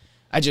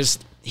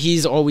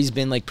he's always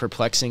been like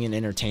perplexing and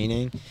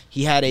entertaining.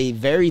 He had a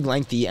very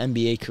lengthy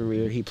NBA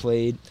career. He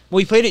played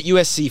at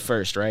USC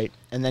first, right?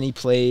 And then he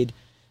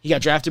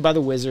got drafted by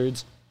the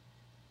Wizards,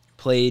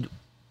 played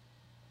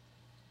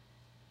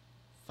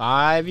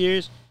 5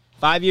 years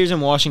in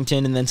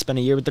Washington, and then spent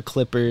a year with the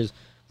Clippers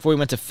before he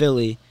went to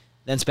Philly,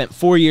 then spent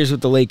 4 years with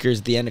the Lakers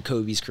at the end of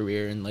Kobe's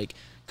career, and like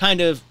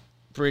kind of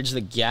bridge the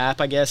gap,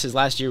 I guess. His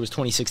last year was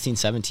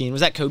 2016-17.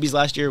 Was that Kobe's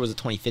last year, or was it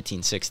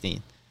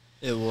 2015-16?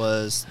 It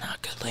was Not a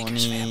good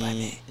Lakers fan by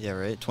me. Yeah,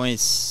 right.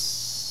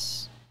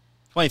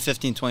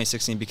 2015,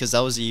 2016, because that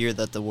was the year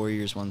that the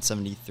Warriors won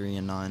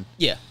 73-9.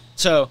 Yeah.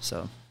 So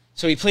So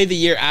he played the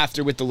year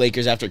after with the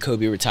Lakers after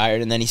Kobe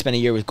retired, and then he spent a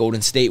year with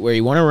Golden State where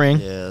he won a ring,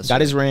 Yeah,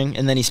 got his ring,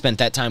 and then he spent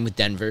that time with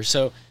Denver.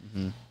 So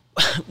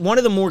one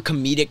of the more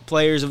comedic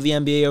players of the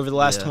NBA over the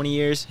last 20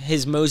 years.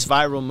 His most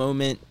viral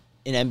moment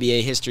in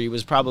NBA history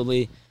was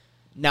probably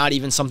not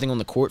even something on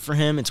the court for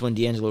him. It's when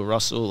D'Angelo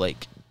Russell,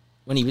 like,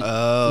 when he was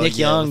Nick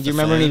Young. with Do you the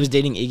remember when he phone. was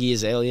dating Iggy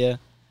Azalea?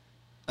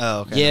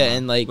 Oh, okay. Yeah, never mind.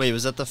 and, like- wait,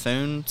 was that the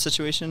phone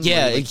situation?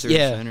 Yeah, Where he, like, threw the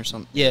yeah. phone or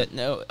something? Yeah,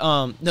 no,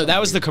 that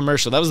was the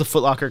commercial. That was the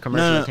Foot Locker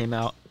commercial No. that came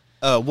out.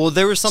 Oh, well,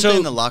 there was something So,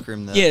 in the locker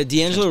room that. Yeah,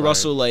 D'Angelo transpired.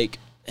 Russell, like,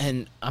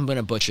 and I'm going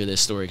to butcher this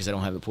story because I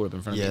don't have it pulled up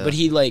in front of me, Yeah. but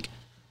he, like,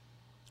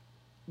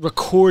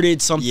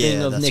 recorded something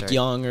Yeah, of that's Nick right.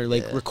 Young, or,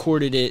 like, Yeah.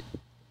 recorded it,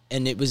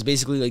 and it was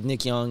basically, like,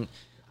 Nick Young.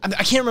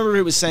 I can't remember if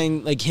it was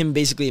saying, like, him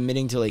basically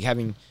admitting to, like,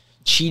 having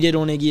cheated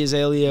on Iggy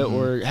Azalea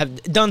or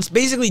have done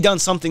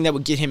something that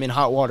would get him in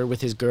hot water with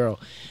his girl.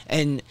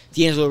 And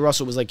D'Angelo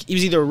Russell was like, he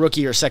was either a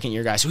rookie or a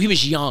second-year guy, so he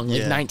was young,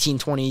 like 19,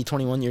 20,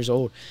 21 years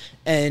old,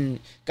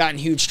 and got in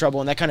huge trouble,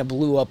 and that kind of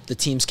blew up the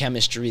team's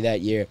chemistry that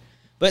year.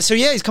 But so,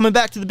 yeah, he's coming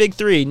back to the Big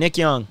Three. Nick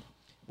Young.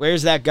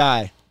 Where's that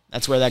guy?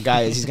 That's where that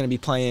guy is. He's going to be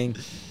playing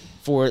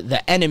for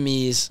the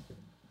Enemies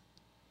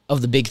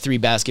of the Big Three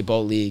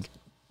Basketball League.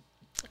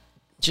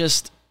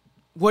 Just,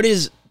 what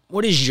is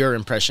your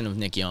impression of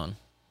Nick Young?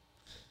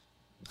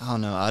 I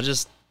don't know.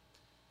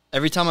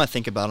 Every time I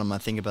think about him, I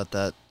think about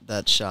that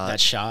shot. That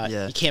shot.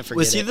 Yeah. You can't forget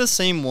Was he it. the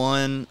same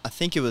one? I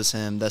think it was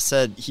him that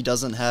said he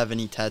doesn't have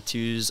any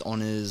tattoos on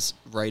his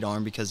right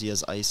arm because he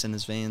has ice in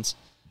his veins.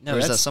 No, Or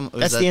is that's, that some?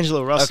 that's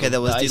D'Angelo Russell. Okay, that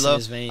was the ice in D'Lo.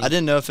 his veins. I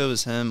didn't know if it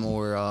was him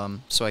or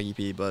Swaggy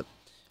P, but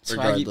Swaggy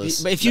regardless.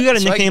 P. But if you got a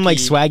Swaggy nickname like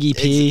Swaggy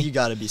P, you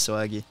got to be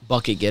Swaggy.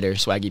 bucket getter,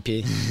 Swaggy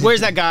P.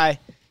 Where's that guy?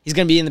 He's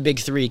going to be in the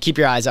Big Three. Keep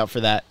your eyes out for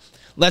that.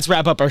 Let's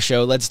wrap up our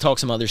show. Let's talk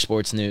some other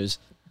sports news.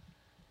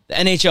 The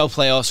NHL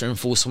playoffs are in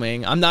full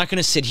swing. I'm not going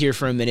to sit here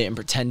for a minute and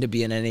pretend to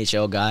be an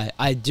NHL guy.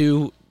 I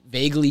do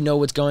vaguely know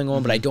what's going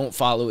on, but I don't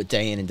follow it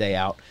day in and day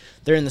out.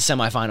 They're in the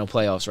semifinal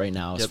playoffs right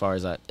now as far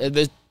as that.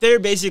 They're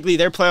basically,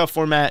 their playoff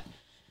format,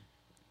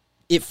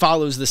 it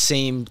follows the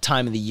same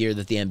time of the year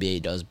that the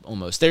NBA does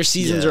almost. Their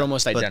seasons are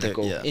almost but they're-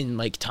 identical in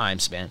like time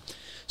span.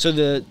 So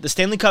the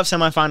Stanley Cup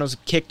semifinals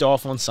kicked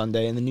off on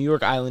Sunday, and the New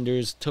York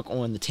Islanders took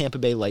on the Tampa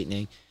Bay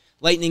Lightning.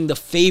 Lightning, the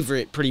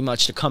favorite pretty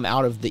much to come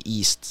out of the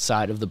East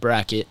side of the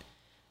bracket.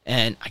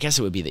 And I guess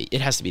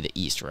it has to be the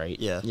East, right?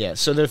 Yeah. Yeah.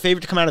 So they're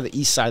favorite to come out of the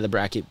East side of the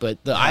bracket, but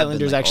the Have been,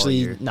 Islanders like, all actually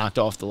year. knocked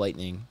off the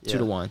Lightning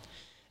 2-1.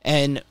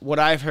 And what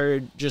I've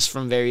heard just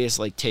from various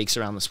like takes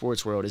around the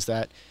sports world is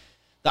that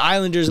the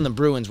Islanders and the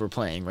Bruins were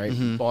playing, right?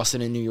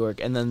 Boston and New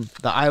York, and then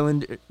the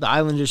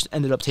Islanders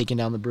ended up taking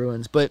down the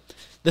Bruins. But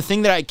the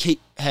thing that I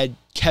had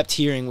kept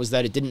hearing was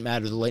that it didn't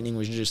matter. The Lightning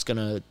was just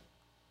gonna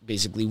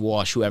basically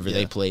wash whoever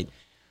they played.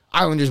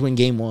 Islanders win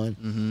game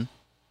 1.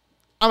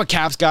 I'm a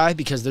Caps guy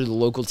because they're the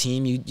local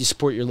team. You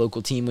support your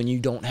local team when you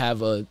don't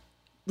have a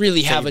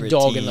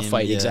dog in the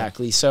fight. Yeah.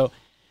 Exactly. So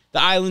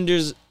the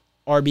Islanders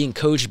are being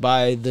coached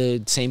by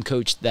the same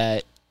coach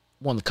that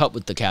won the Cup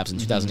with the Caps in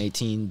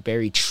 2018.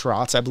 Barry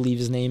Trotz, I believe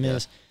his name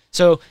is.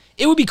 So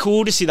it would be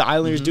cool to see the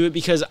Islanders do it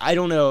because I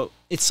don't know.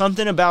 It's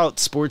something about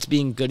sports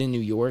being good in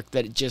New York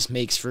that it just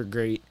makes for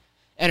great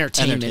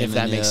entertainment if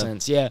that makes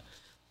sense. Yeah.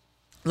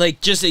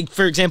 Like, just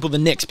for example, the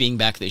Knicks being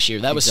back this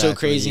year. That was so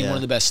crazy and one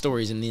of the best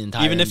stories in the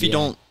entire Even if NBA. you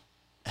don't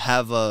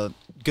have a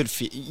good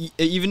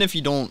even if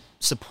you don't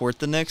support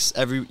the Knicks,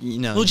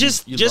 Well,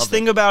 just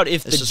think about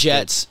if the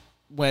Jets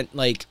went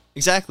like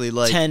exactly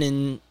like 10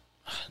 and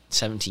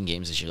 17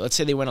 games this year. Let's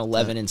say they went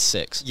 11 and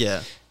 6.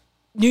 Yeah.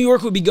 New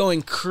York would be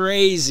going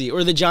crazy,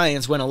 or the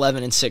Giants went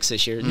 11 and 6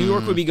 this year. New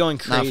York would be going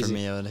crazy. Not for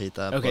me, I would hate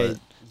that. Okay, but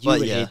you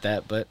would hate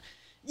that, but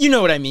you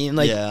know what I mean.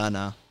 Like, yeah, I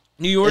know.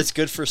 New York, it's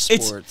good for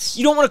sports.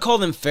 You don't want to call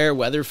them fair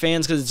weather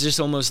fans because it's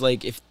just almost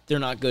like if they're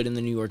not good in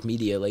the New York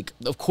media, like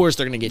of course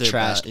they're going to get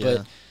trashed,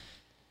 but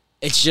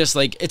it's just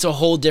like it's a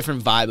whole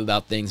different vibe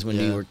about things when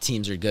New York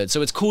teams are good.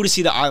 So it's cool to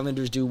see the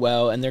Islanders do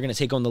well, and they're going to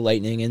take on the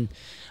Lightning. And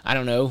I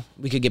don't know,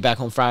 we could get back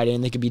on Friday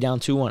and they could be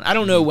down 2-1. I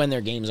don't know when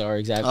their games are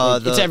exactly.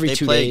 It's every 2 days.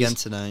 They play again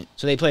tonight.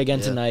 So they play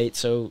again tonight.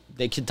 So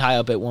they could tie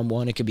up at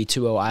 1-1. It could be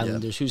 2-0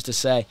 Islanders. Who's to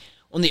say?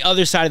 On the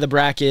other side of the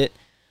bracket,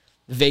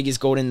 the Vegas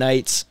Golden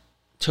Knights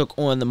took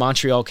on the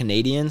Montreal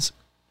Canadiens.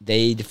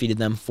 They defeated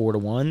them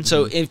 4-1.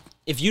 So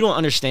if you don't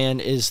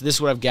understand, is this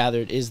what I've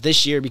gathered, is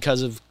this year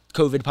because of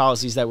COVID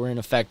policies that were in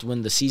effect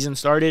when the season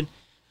started,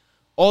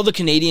 all the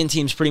Canadian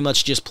teams pretty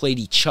much just played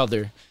each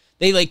other.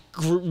 They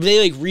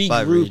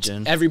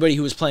regrouped everybody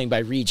who was playing by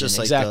region. Just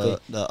like exactly.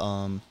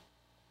 the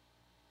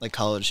like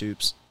college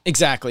hoops.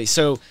 Exactly.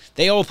 So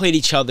they all played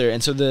each other,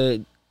 and so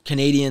the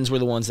Canadians were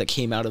the ones that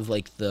came out of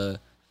like the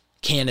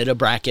Canada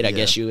bracket, I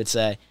guess you would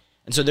say.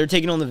 And so they're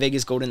taking on the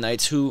Vegas Golden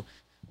Knights, who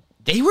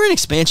they were an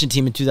expansion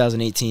team in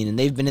 2018, and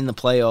they've been in the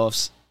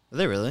playoffs. Are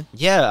they really?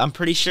 Yeah, I'm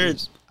pretty sure.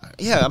 Jeez.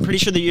 Yeah, I'm pretty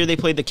sure the year they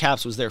played the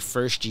Caps was their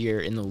first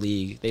year in the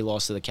league. They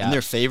lost to the Caps. And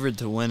they're favored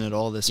to win it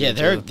all this year.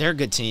 Yeah, they're a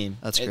good team.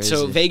 That's crazy.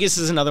 So Vegas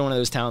is another one of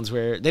those towns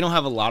where they don't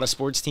have a lot of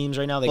sports teams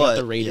right now. They got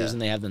the Raiders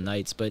and they have the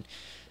Knights, but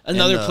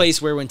another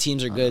place where when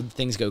teams are good,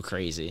 things go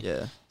crazy.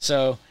 Yeah.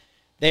 So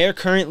they are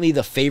currently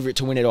the favorite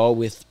to win it all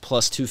with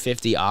plus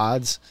 250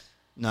 odds.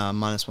 No,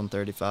 minus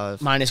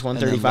 135. Minus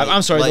 135.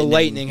 I'm sorry, the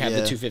Lightning have the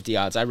 250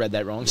 odds. I read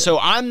that wrong. Yeah. So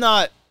I'm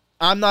not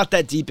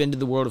that deep into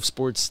the world of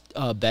sports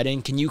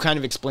betting. Can you kind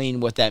of explain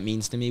what that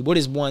means to me? What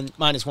is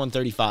minus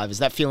 135? Is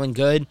that feeling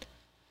good?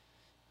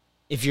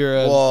 If you're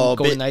a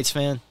Golden Knights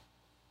fan?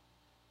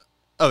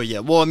 Oh yeah.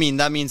 Well, I mean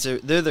that means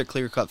they're the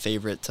clear-cut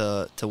favorite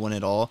to win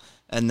it all.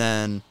 And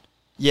then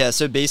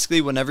so basically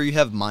whenever you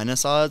have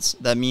minus odds,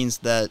 that means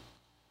that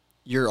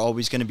you're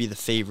always going to be the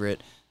favorite.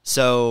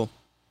 So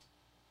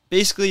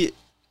basically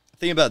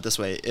think about it this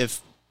way.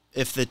 If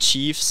the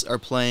Chiefs are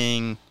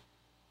playing,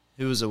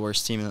 who was the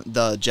worst team?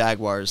 The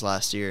Jaguars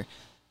last year.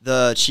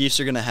 The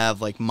Chiefs are going to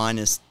have like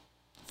minus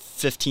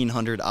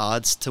 1,500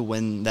 odds to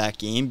win that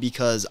game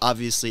because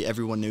obviously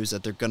everyone knows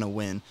that they're going to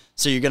win.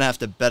 So you're going to have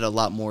to bet a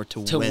lot more to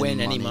win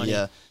any money.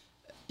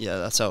 Yeah,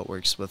 that's how it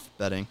works with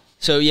betting.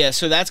 So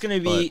that's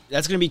going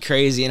to be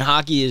crazy. And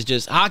hockey is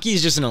just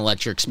an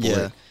electric sport.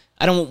 Yeah.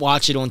 I don't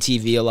watch it on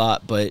TV a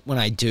lot, but when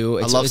I do,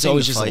 it's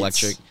always just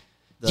electric.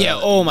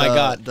 Oh my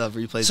God. The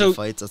replays of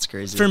fights, that's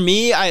crazy. For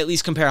me, I at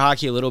least compare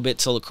hockey a little bit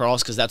to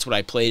lacrosse because that's what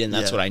I played and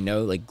that's what I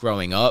know, like,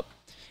 growing up.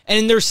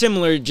 And they're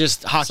similar,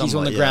 just hockey's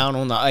on the ground,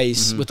 on the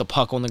ice, with the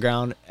puck on the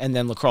ground, and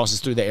then lacrosse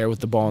is through the air with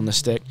the ball on the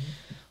stick.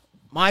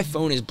 My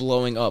phone is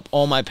blowing up.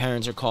 All my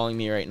parents are calling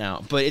me right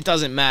now, but it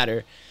doesn't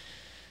matter.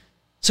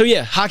 So,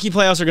 hockey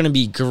playoffs are going to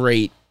be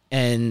great,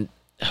 and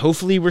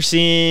hopefully we're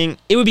seeing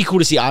 – it would be cool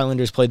to see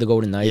Islanders play the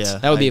Golden Knights.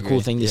 That would be a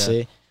cool thing to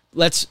see.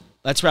 Let's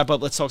wrap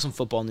up. Let's talk some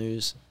football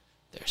news.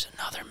 There's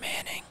another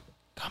Manning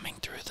coming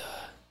through the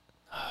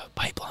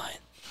pipeline.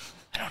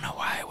 I don't know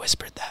why I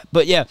whispered that.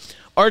 But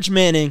Arch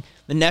Manning,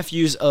 the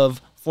nephews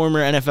of former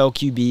NFL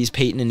QBs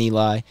Peyton and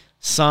Eli,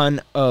 son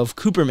of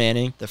Cooper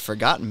Manning. The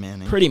forgotten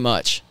Manning. Pretty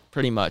much.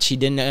 He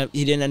didn't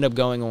end up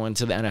going on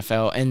to the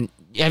NFL. And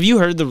have you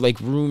heard the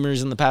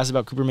rumors in the past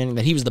about Cooper Manning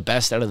that he was the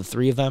best out of the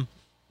three of them?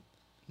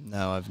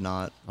 No, I've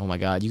not. Oh, my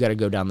God. You got to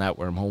go down that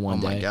wormhole one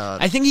day. Oh, my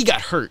God. I think he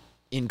got hurt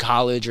in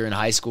college or in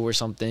high school or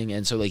something,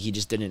 and so he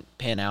just didn't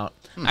pan out.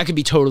 I could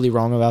be totally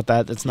wrong about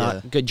that. That's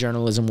not good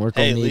journalism work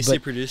on me. At least he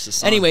produced a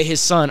son. Anyway,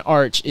 his son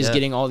Arch is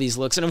getting all these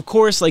looks, and of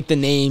course, the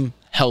name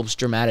helps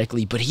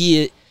dramatically. But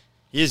he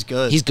is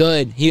good. He's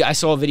good. I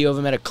saw a video of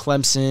him at a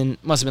Clemson.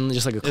 Must have been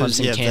just like a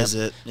Clemson camp.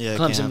 Visit. Yeah,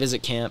 Clemson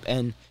visit camp,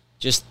 and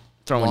just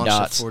throwing launched at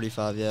dots.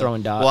 45, yeah.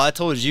 Throwing dots. Well, I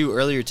told you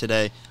earlier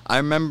today, I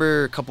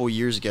remember a couple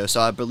years ago,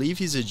 so I believe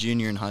he's a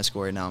junior in high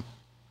school right now.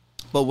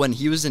 But when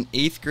he was in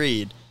 8th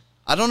grade,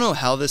 I don't know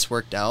how this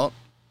worked out,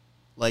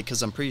 like,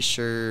 because I'm pretty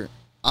sure,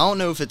 I don't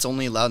know if it's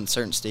only allowed in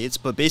certain states,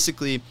 but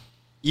basically,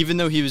 even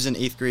though he was in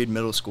 8th grade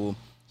middle school,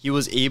 he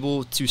was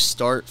able to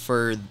start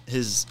for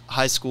his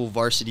high school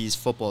varsity's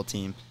football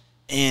team,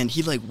 and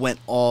he, like, went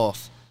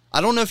off.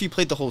 I don't know if he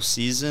played the whole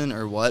season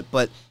or what,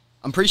 but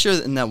I'm pretty sure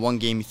that in that one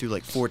game he threw,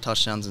 like, 4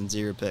 touchdowns and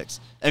 0 picks.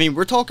 I mean,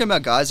 we're talking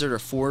about guys that are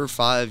 4 or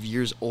 5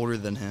 years older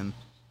than him,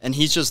 and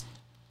he's just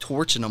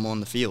torching them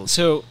on the field.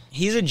 So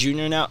he's a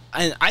junior now,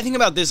 and I think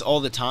about this all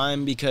the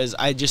time because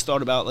I just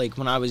thought about, like,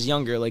 when I was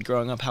younger, like,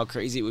 growing up, how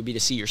crazy it would be to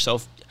see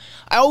yourself.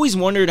 I always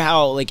wondered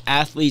how, like,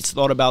 athletes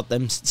thought about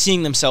them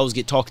seeing themselves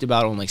get talked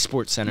about on, like,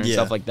 Sports Center and Yeah.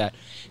 stuff like that.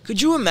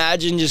 Could you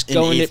imagine just In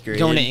going 8th to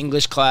grade.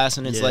 English class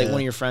and it's like Yeah. one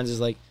of your friends is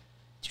like,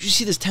 "Did you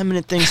see this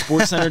 10-minute thing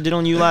Sports Center did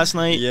on you last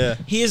night?" Yeah.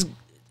 He is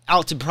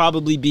out to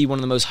probably be one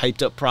of the most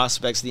hyped up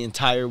prospects the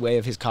entire way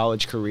of his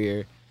college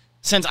career.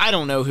 Since I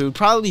don't know who,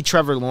 probably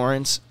Trevor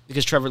Lawrence,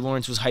 because Trevor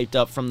Lawrence was hyped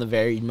up from the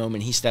very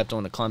moment he stepped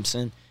onto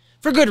Clemson.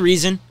 For good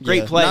reason.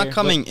 Great Yeah, player. Not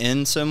coming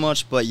in so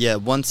much, but yeah,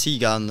 once he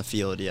got on the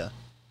field, yeah.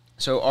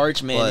 So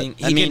Arch Manning,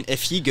 But, I mean,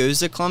 if he goes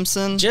to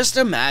Clemson, just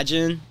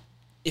imagine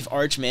if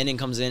Arch Manning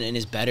comes in and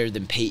is better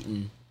than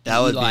Peyton That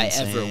and would be Eli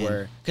insane. ever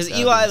were. Because That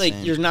would Eli, be like,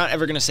 insane. you're not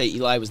ever going to say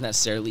Eli was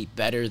necessarily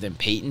better than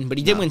Peyton, but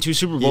he did No. win 2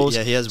 Super Bowls.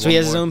 Yeah, he has so one he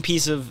has his more. own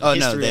piece of oh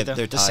no, history. they're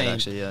the tied same.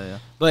 actually, yeah.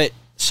 But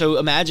so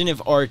imagine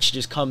if Arch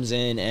just comes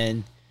in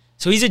and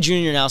so he's a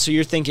junior now. So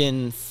you're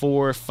thinking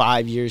 4 or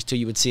 5 years till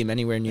you would see him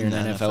anywhere near In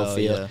an the NFL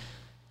field. yeah.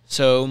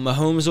 So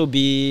Mahomes will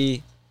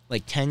be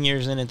like 10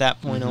 years in at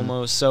that point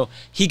almost. So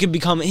he could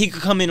come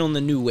in on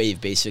the new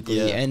wave basically.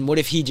 Yeah. And what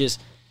if he just?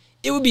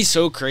 It would be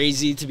so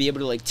crazy to be able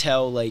to like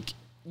tell like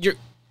you're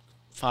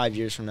 5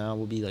 years from now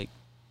will be like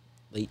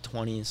late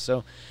 20s.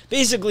 So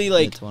basically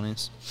like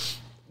Mid-20s.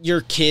 your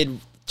kid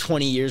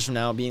 20 years from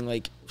now being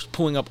like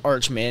pulling up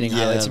Arch Manning Yeah,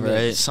 highlights and be like,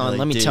 right. son, Like,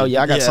 let me dude, tell you,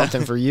 I got yeah.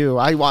 something for you.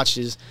 I watched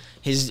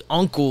his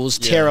uncles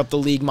tear Yeah. up the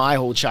league my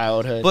whole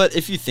childhood. But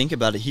if you think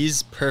about it,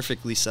 he's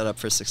perfectly set up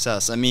for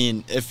success. I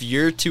mean, if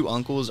your 2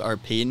 uncles are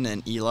Peyton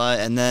and Eli,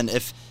 and then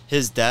if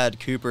his dad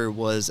Cooper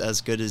was as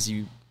good as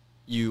you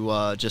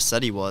just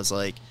said he was,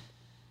 like,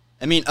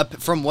 I mean,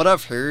 from what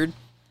I've heard,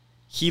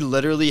 he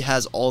literally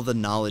has all the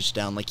knowledge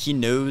down. Like, he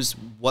knows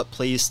what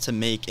plays to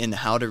make and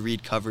how to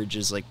read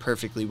coverages like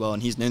perfectly well,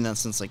 and he's known that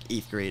since like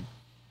 8th grade.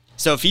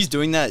 So if he's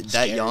doing that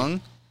Scary.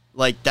 young,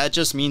 like, that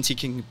just means he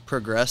can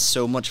progress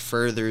so much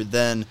further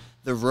than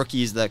the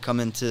rookies that come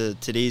into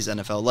today's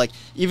NFL. Like,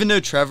 even though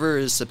Trevor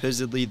is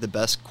supposedly the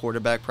best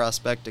quarterback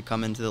prospect to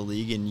come into the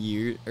league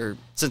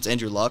since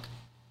Andrew Luck,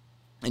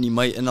 and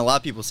a lot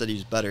of people said he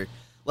was better.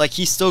 Like,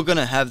 he's still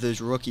gonna have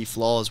those rookie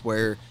flaws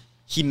where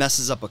he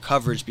messes up a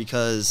coverage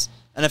because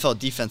NFL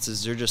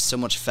defenses are just so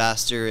much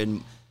faster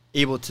and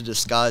able to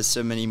disguise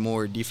so many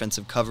more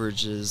defensive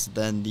coverages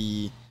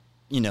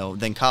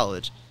than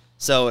college.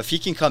 So if he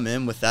can come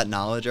in with that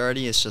knowledge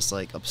already, it's just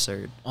like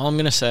absurd. All I'm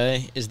going to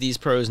say is these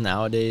pros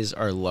nowadays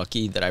are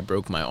lucky that I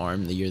broke my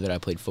arm the year that I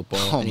played football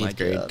Oh in my 8th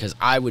grade God. because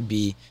I would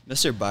be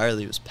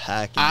Byerly was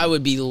packing. I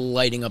would be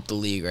lighting up the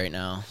league right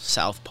now.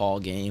 Southpaw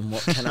game.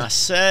 What can I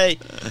say?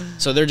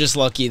 So they're just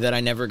lucky that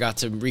I never got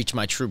to reach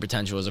my true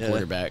potential as a Yeah.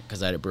 quarterback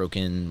because I had a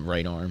broken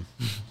right arm.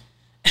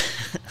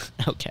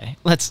 Okay,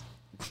 let's.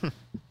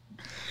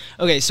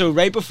 Okay, so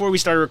right before we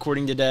started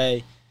recording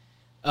today,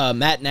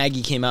 Matt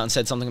Nagy came out and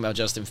said something about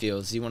Justin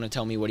Fields. Do you want to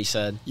tell me what he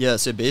said? Yeah,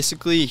 so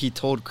basically he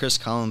told Chris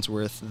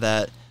Collinsworth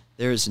that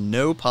there is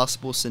no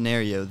possible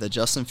scenario that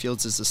Justin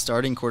Fields is the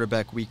starting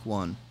quarterback week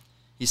 1.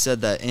 He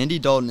said that Andy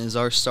Dalton is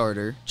our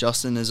starter,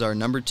 Justin is our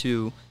number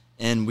 2,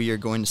 and we are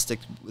going to stick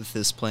with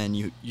this plan.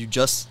 You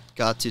just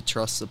got to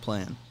trust the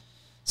plan.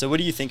 So what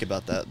do you think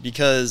about that?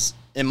 Because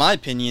in my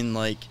opinion,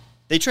 like,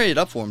 they traded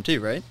up for him too,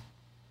 right?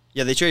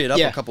 Yeah, they traded up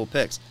Yeah. a couple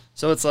picks.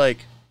 So it's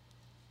like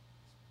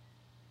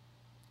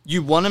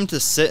you want him to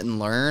sit and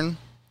learn,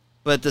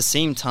 but at the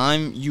same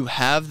time, you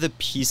have the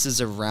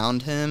pieces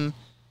around him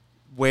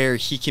where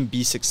he can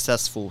be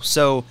successful.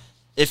 So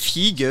if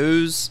he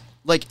goes,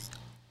 like,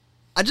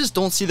 I just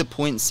don't see the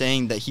point in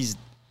saying that he's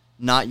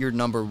not your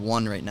number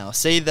 1 right now.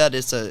 Say that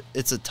it's a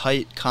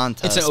tight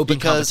contest. It's an open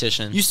because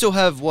competition. You still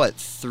have, we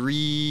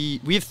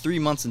have 3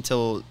 months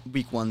until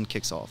week 1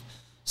 kicks off.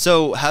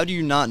 So how do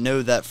you not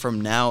know that from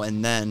now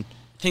and then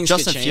Things could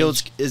Justin change.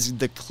 Fields is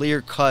the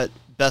clear-cut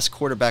best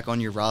quarterback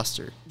on your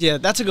roster? Yeah,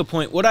 that's a good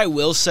point. What I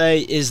will say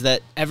is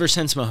that ever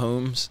since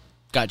Mahomes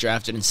got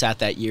drafted and sat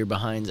that year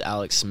behind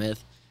Alex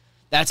Smith,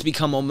 that's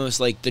become almost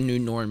like the new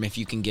norm if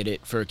you can get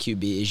it for a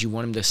QB, is you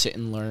want him to sit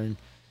and learn.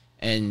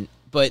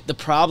 But the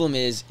problem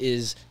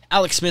is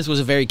Alex Smith was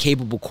a very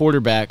capable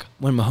quarterback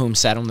when Mahomes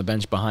sat on the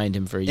bench behind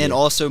him for a year. And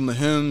also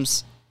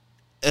Mahomes,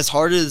 as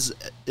hard as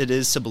it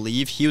is to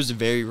believe, he was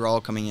very raw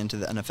coming into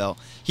the NFL.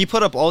 He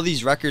put up all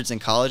these records in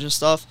college and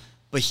stuff,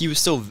 but he was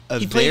still a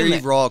He played in very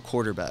the- raw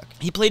quarterback.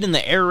 he played in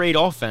the air raid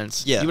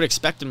offense. Yeah. You would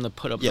expect him to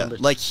put up Yeah, numbers.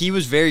 like, he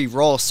was very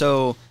raw,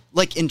 so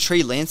like in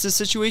Trey Lance's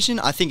situation,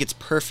 I think it's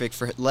perfect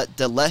for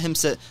to let him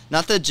sit.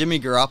 Not that Jimmy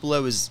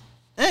Garoppolo is,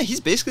 he's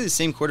basically the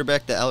same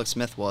quarterback that Alex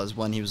Smith was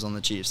when he was on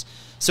the Chiefs.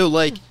 So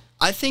like,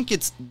 I think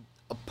it's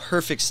a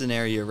perfect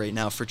scenario right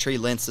now for Trey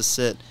Lance to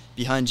sit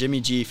behind Jimmy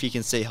G if he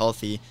can stay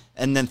healthy,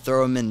 and then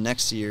throw him in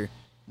next year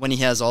when he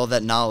has all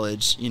that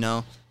knowledge, you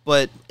know.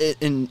 But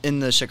in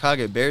the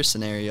Chicago Bears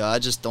scenario, I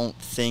just don't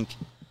think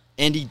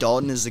Andy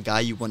Dalton is the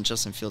guy you want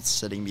Justin Fields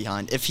sitting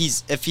behind if you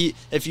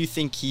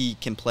think he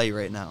can play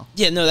right now.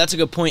 Yeah, no, that's a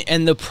good point.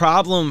 And the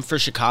problem for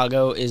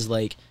Chicago is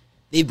like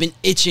they've been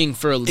itching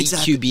for elite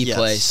QB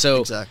play.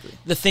 So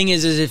the thing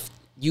is if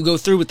you go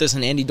through with this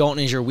and Andy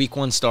Dalton is your week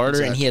 1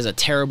 starter and he has a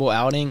terrible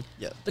outing,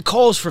 the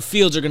calls for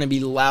Fields are going to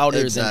be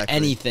louder than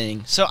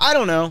anything. So I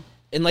don't know.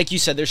 And like you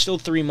said, there's still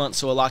 3 months,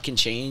 so a lot can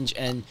change.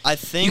 And I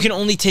think you can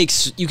only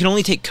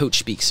take coach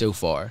speak so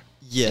far.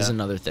 Yeah, is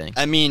another thing.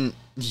 I mean,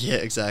 yeah,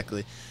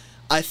 exactly.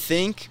 I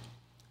think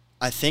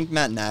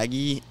Matt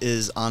Nagy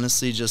is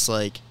honestly just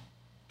like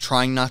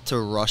trying not to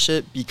rush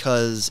it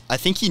because I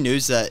think he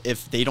knows that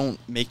if they don't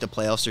make the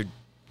playoffs,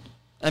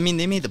 they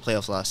made the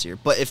playoffs last year,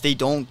 but if they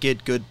don't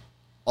get good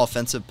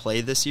offensive play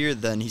this year,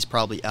 then he's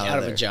probably out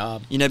of a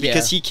job. You know,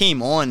 because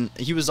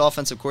he was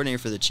offensive coordinator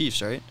for the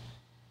Chiefs, right?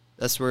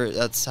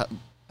 That's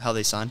how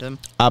they signed him?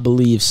 I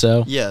believe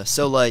so. Yeah,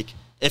 so like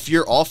if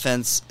your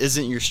offense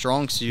isn't your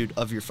strong suit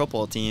of your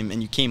football team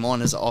and you came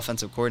on as an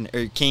offensive coordinator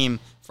or you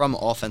came from an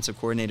offensive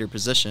coordinator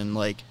position,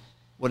 like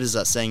what is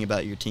that saying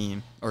about your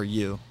team or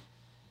you?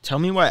 Tell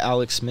me why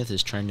Alex Smith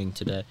is trending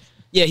today.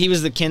 Yeah, he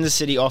was the Kansas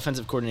City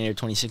offensive coordinator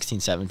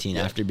 2016-17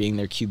 after being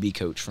their QB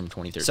coach from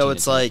 2013 So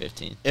it's to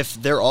 2015. Like if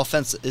their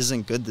offense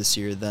isn't good this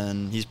year,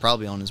 then he's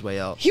probably on his way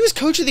out. He was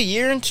coach of the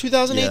year in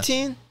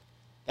 2018? Yeah.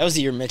 That was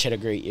the year Mitch had a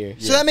great year.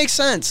 So that makes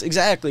sense.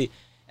 Exactly.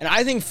 And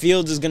I think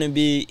Fields is going to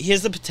be... He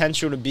has the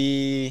potential to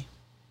be...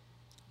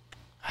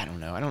 I don't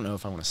know. I don't know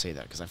if I want to say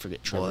that because I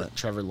forget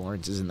Trevor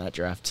Lawrence is in that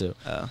draft too.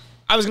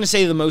 I was going to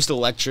say one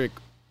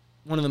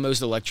of the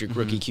most electric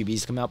rookie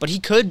QBs to come out. But he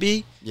could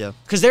be. Yeah.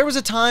 Because there was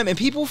a time, and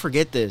people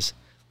forget this,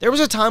 there was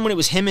a time when it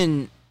was him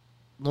and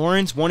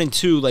Lawrence, 1 and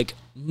 2, like,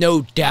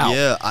 no doubt.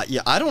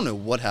 Yeah, I don't know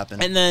what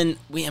happened. And then,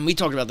 we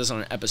talked about this on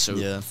an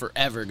episode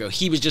forever ago.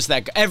 He was just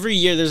that guy. Every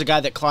year there's a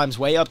guy that climbs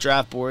way up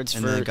draft boards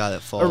for a guy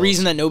that falls. A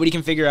reason that nobody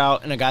can figure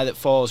out, and a guy that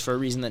falls for a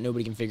reason that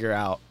nobody can figure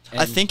out.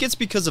 And I think it's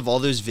because of all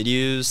those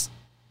videos,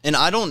 and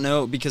I don't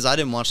know, because I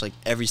didn't watch, like,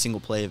 every single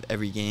play of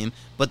every game,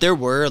 but there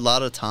were a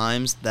lot of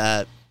times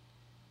that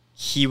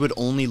he would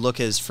only look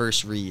at his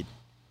first read.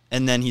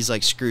 And then he's,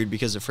 like, screwed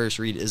because the first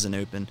read isn't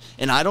open.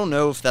 And I don't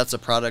know if that's a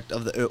product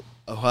of the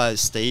Ohio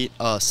State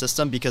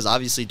system because,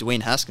 obviously,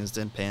 Dwayne Haskins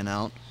didn't pan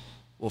out.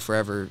 We'll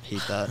forever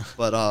hate that.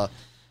 But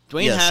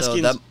Dwayne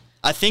Haskins... So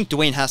I think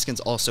Dwayne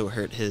Haskins also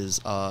hurt his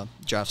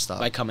draft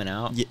stock. By coming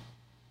out? Yeah.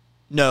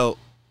 No,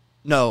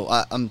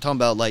 I'm talking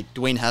about, like,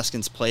 Dwayne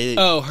Haskins played...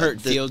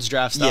 hurt Fields'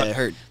 draft stock? Yeah,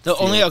 hurt The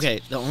only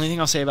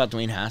thing I'll say about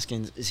Dwayne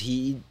Haskins is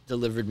he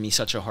delivered me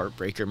such a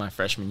heartbreaker my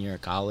freshman year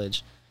of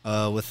college.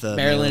 With the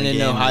Maryland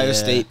and Ohio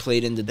State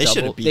played into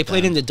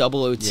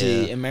double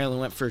OT, Yeah. and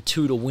Maryland went for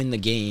 2 to win the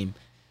game,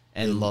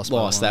 and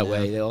lost that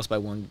way. They lost by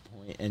 1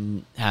 point,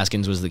 and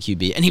Haskins was the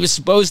QB, and he was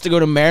supposed to go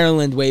to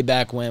Maryland way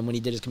back when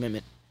he did his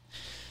commitment.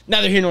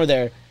 Neither here nor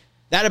there.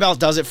 That about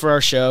does it for our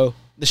show.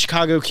 The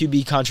Chicago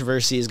QB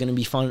controversy is going to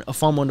be a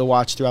fun one to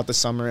watch throughout the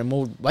summer, and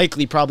we'll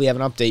likely probably have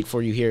an update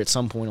for you here at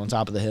some point on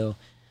Top of the Hill.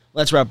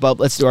 Let's wrap up.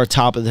 Let's do our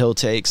Top of the Hill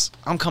takes.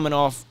 I'm coming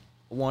off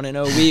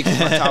 1-0 week with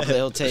my Top of the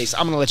Hill takes.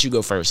 I'm going to let you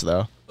go first,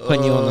 though.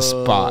 Putting you on the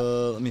spot.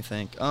 Let me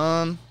think.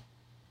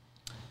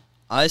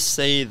 I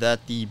say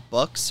that the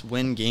Bucks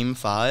win Game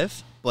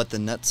 5, but the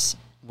Nets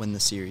win the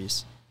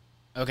series.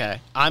 Okay.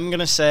 I'm going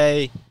to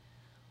say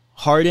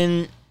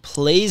Harden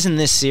plays in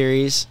this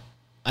series.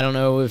 I don't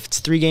know if it's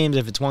 3 games,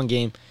 if it's 1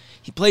 game.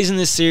 He plays in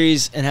this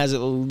series and has at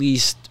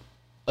least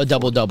a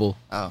double-double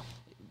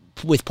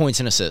with points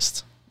and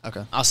assists.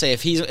 Okay. I'll say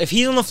if he's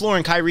on the floor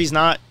and Kyrie's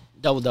not,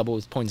 double-double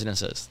with points and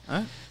assists. All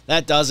right.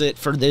 That does it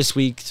for this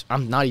week.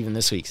 Not even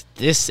this week's.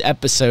 This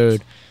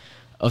episode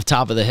of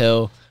Top of the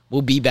Hill.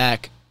 We'll be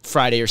back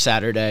Friday or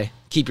Saturday.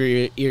 Keep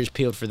your ears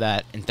peeled for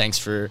that. And thanks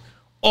for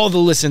all the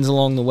listens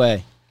along the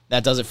way.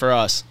 That does it for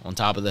us on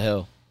Top of the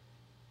Hill.